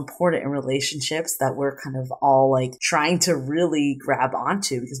is so important in relationships that we're kind of all like trying to really grab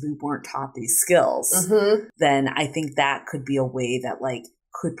onto because we weren't taught these skills. Then I think that could be a way that like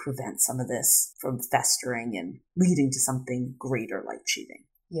could prevent some of this from festering and leading to something greater like cheating.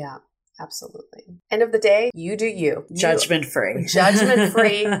 Yeah. Absolutely. End of the day, you do you. Judgment free. Judgment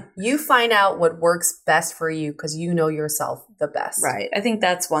free. You find out what works best for you because you know yourself the best. Right. I think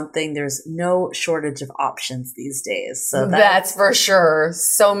that's one thing. There's no shortage of options these days. So that's for sure.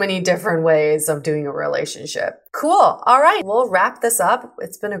 So many different ways of doing a relationship. Cool. All right. We'll wrap this up.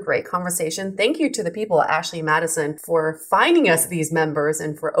 It's been a great conversation. Thank you to the people at Ashley Madison for finding us these members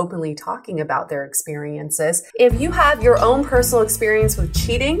and for openly talking about their experiences. If you have your own personal experience with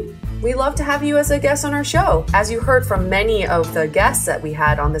cheating, we'd love to have you as a guest on our show. As you heard from many of the guests that we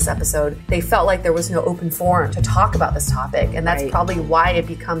had on this episode, they felt like there was no open forum to talk about this topic. And that's probably why it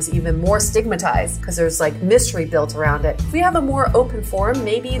becomes even more stigmatized because there's like mystery built around it. If we have a more open forum,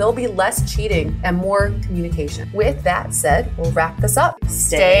 maybe there'll be less cheating and more communication. With that said, we'll wrap this up.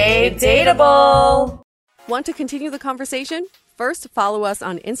 Stay dateable. Want to continue the conversation? First, follow us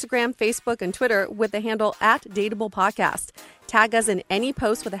on Instagram, Facebook, and Twitter with the handle @DateablePodcast. Tag us in any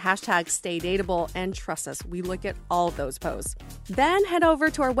post with the hashtag StayDateable, and trust us, we look at all of those posts. Then head over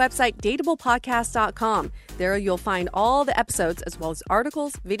to our website, dateablepodcast.com. There you'll find all the episodes as well as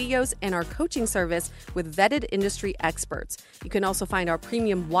articles, videos, and our coaching service with vetted industry experts. You can also find our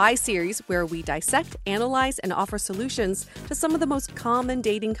premium Why series where we dissect, analyze, and offer solutions to some of the most common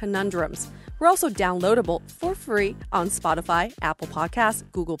dating conundrums. We're also downloadable for free on Spotify, Apple Podcasts,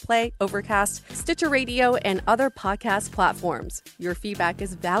 Google Play, Overcast, Stitcher Radio, and other podcast platforms. Your feedback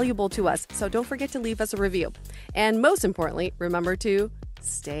is valuable to us, so don't forget to leave us a review. And most importantly, remember to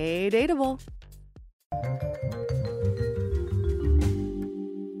stay dateable.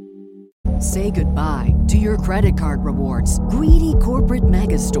 Say goodbye to your credit card rewards. Greedy corporate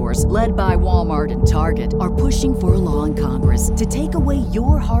mega stores, led by Walmart and Target, are pushing for a law in Congress to take away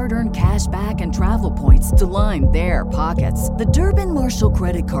your hard-earned cash back and travel points to line their pockets. The Durbin-Marshall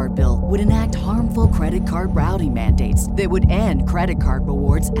credit card bill would enact harmful credit card routing mandates that would end credit card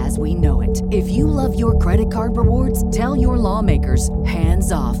rewards as we know it. If you love your credit card rewards, tell your lawmakers,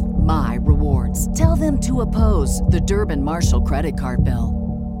 hands off my rewards. Tell them to oppose the Durbin-Marshall credit card bill.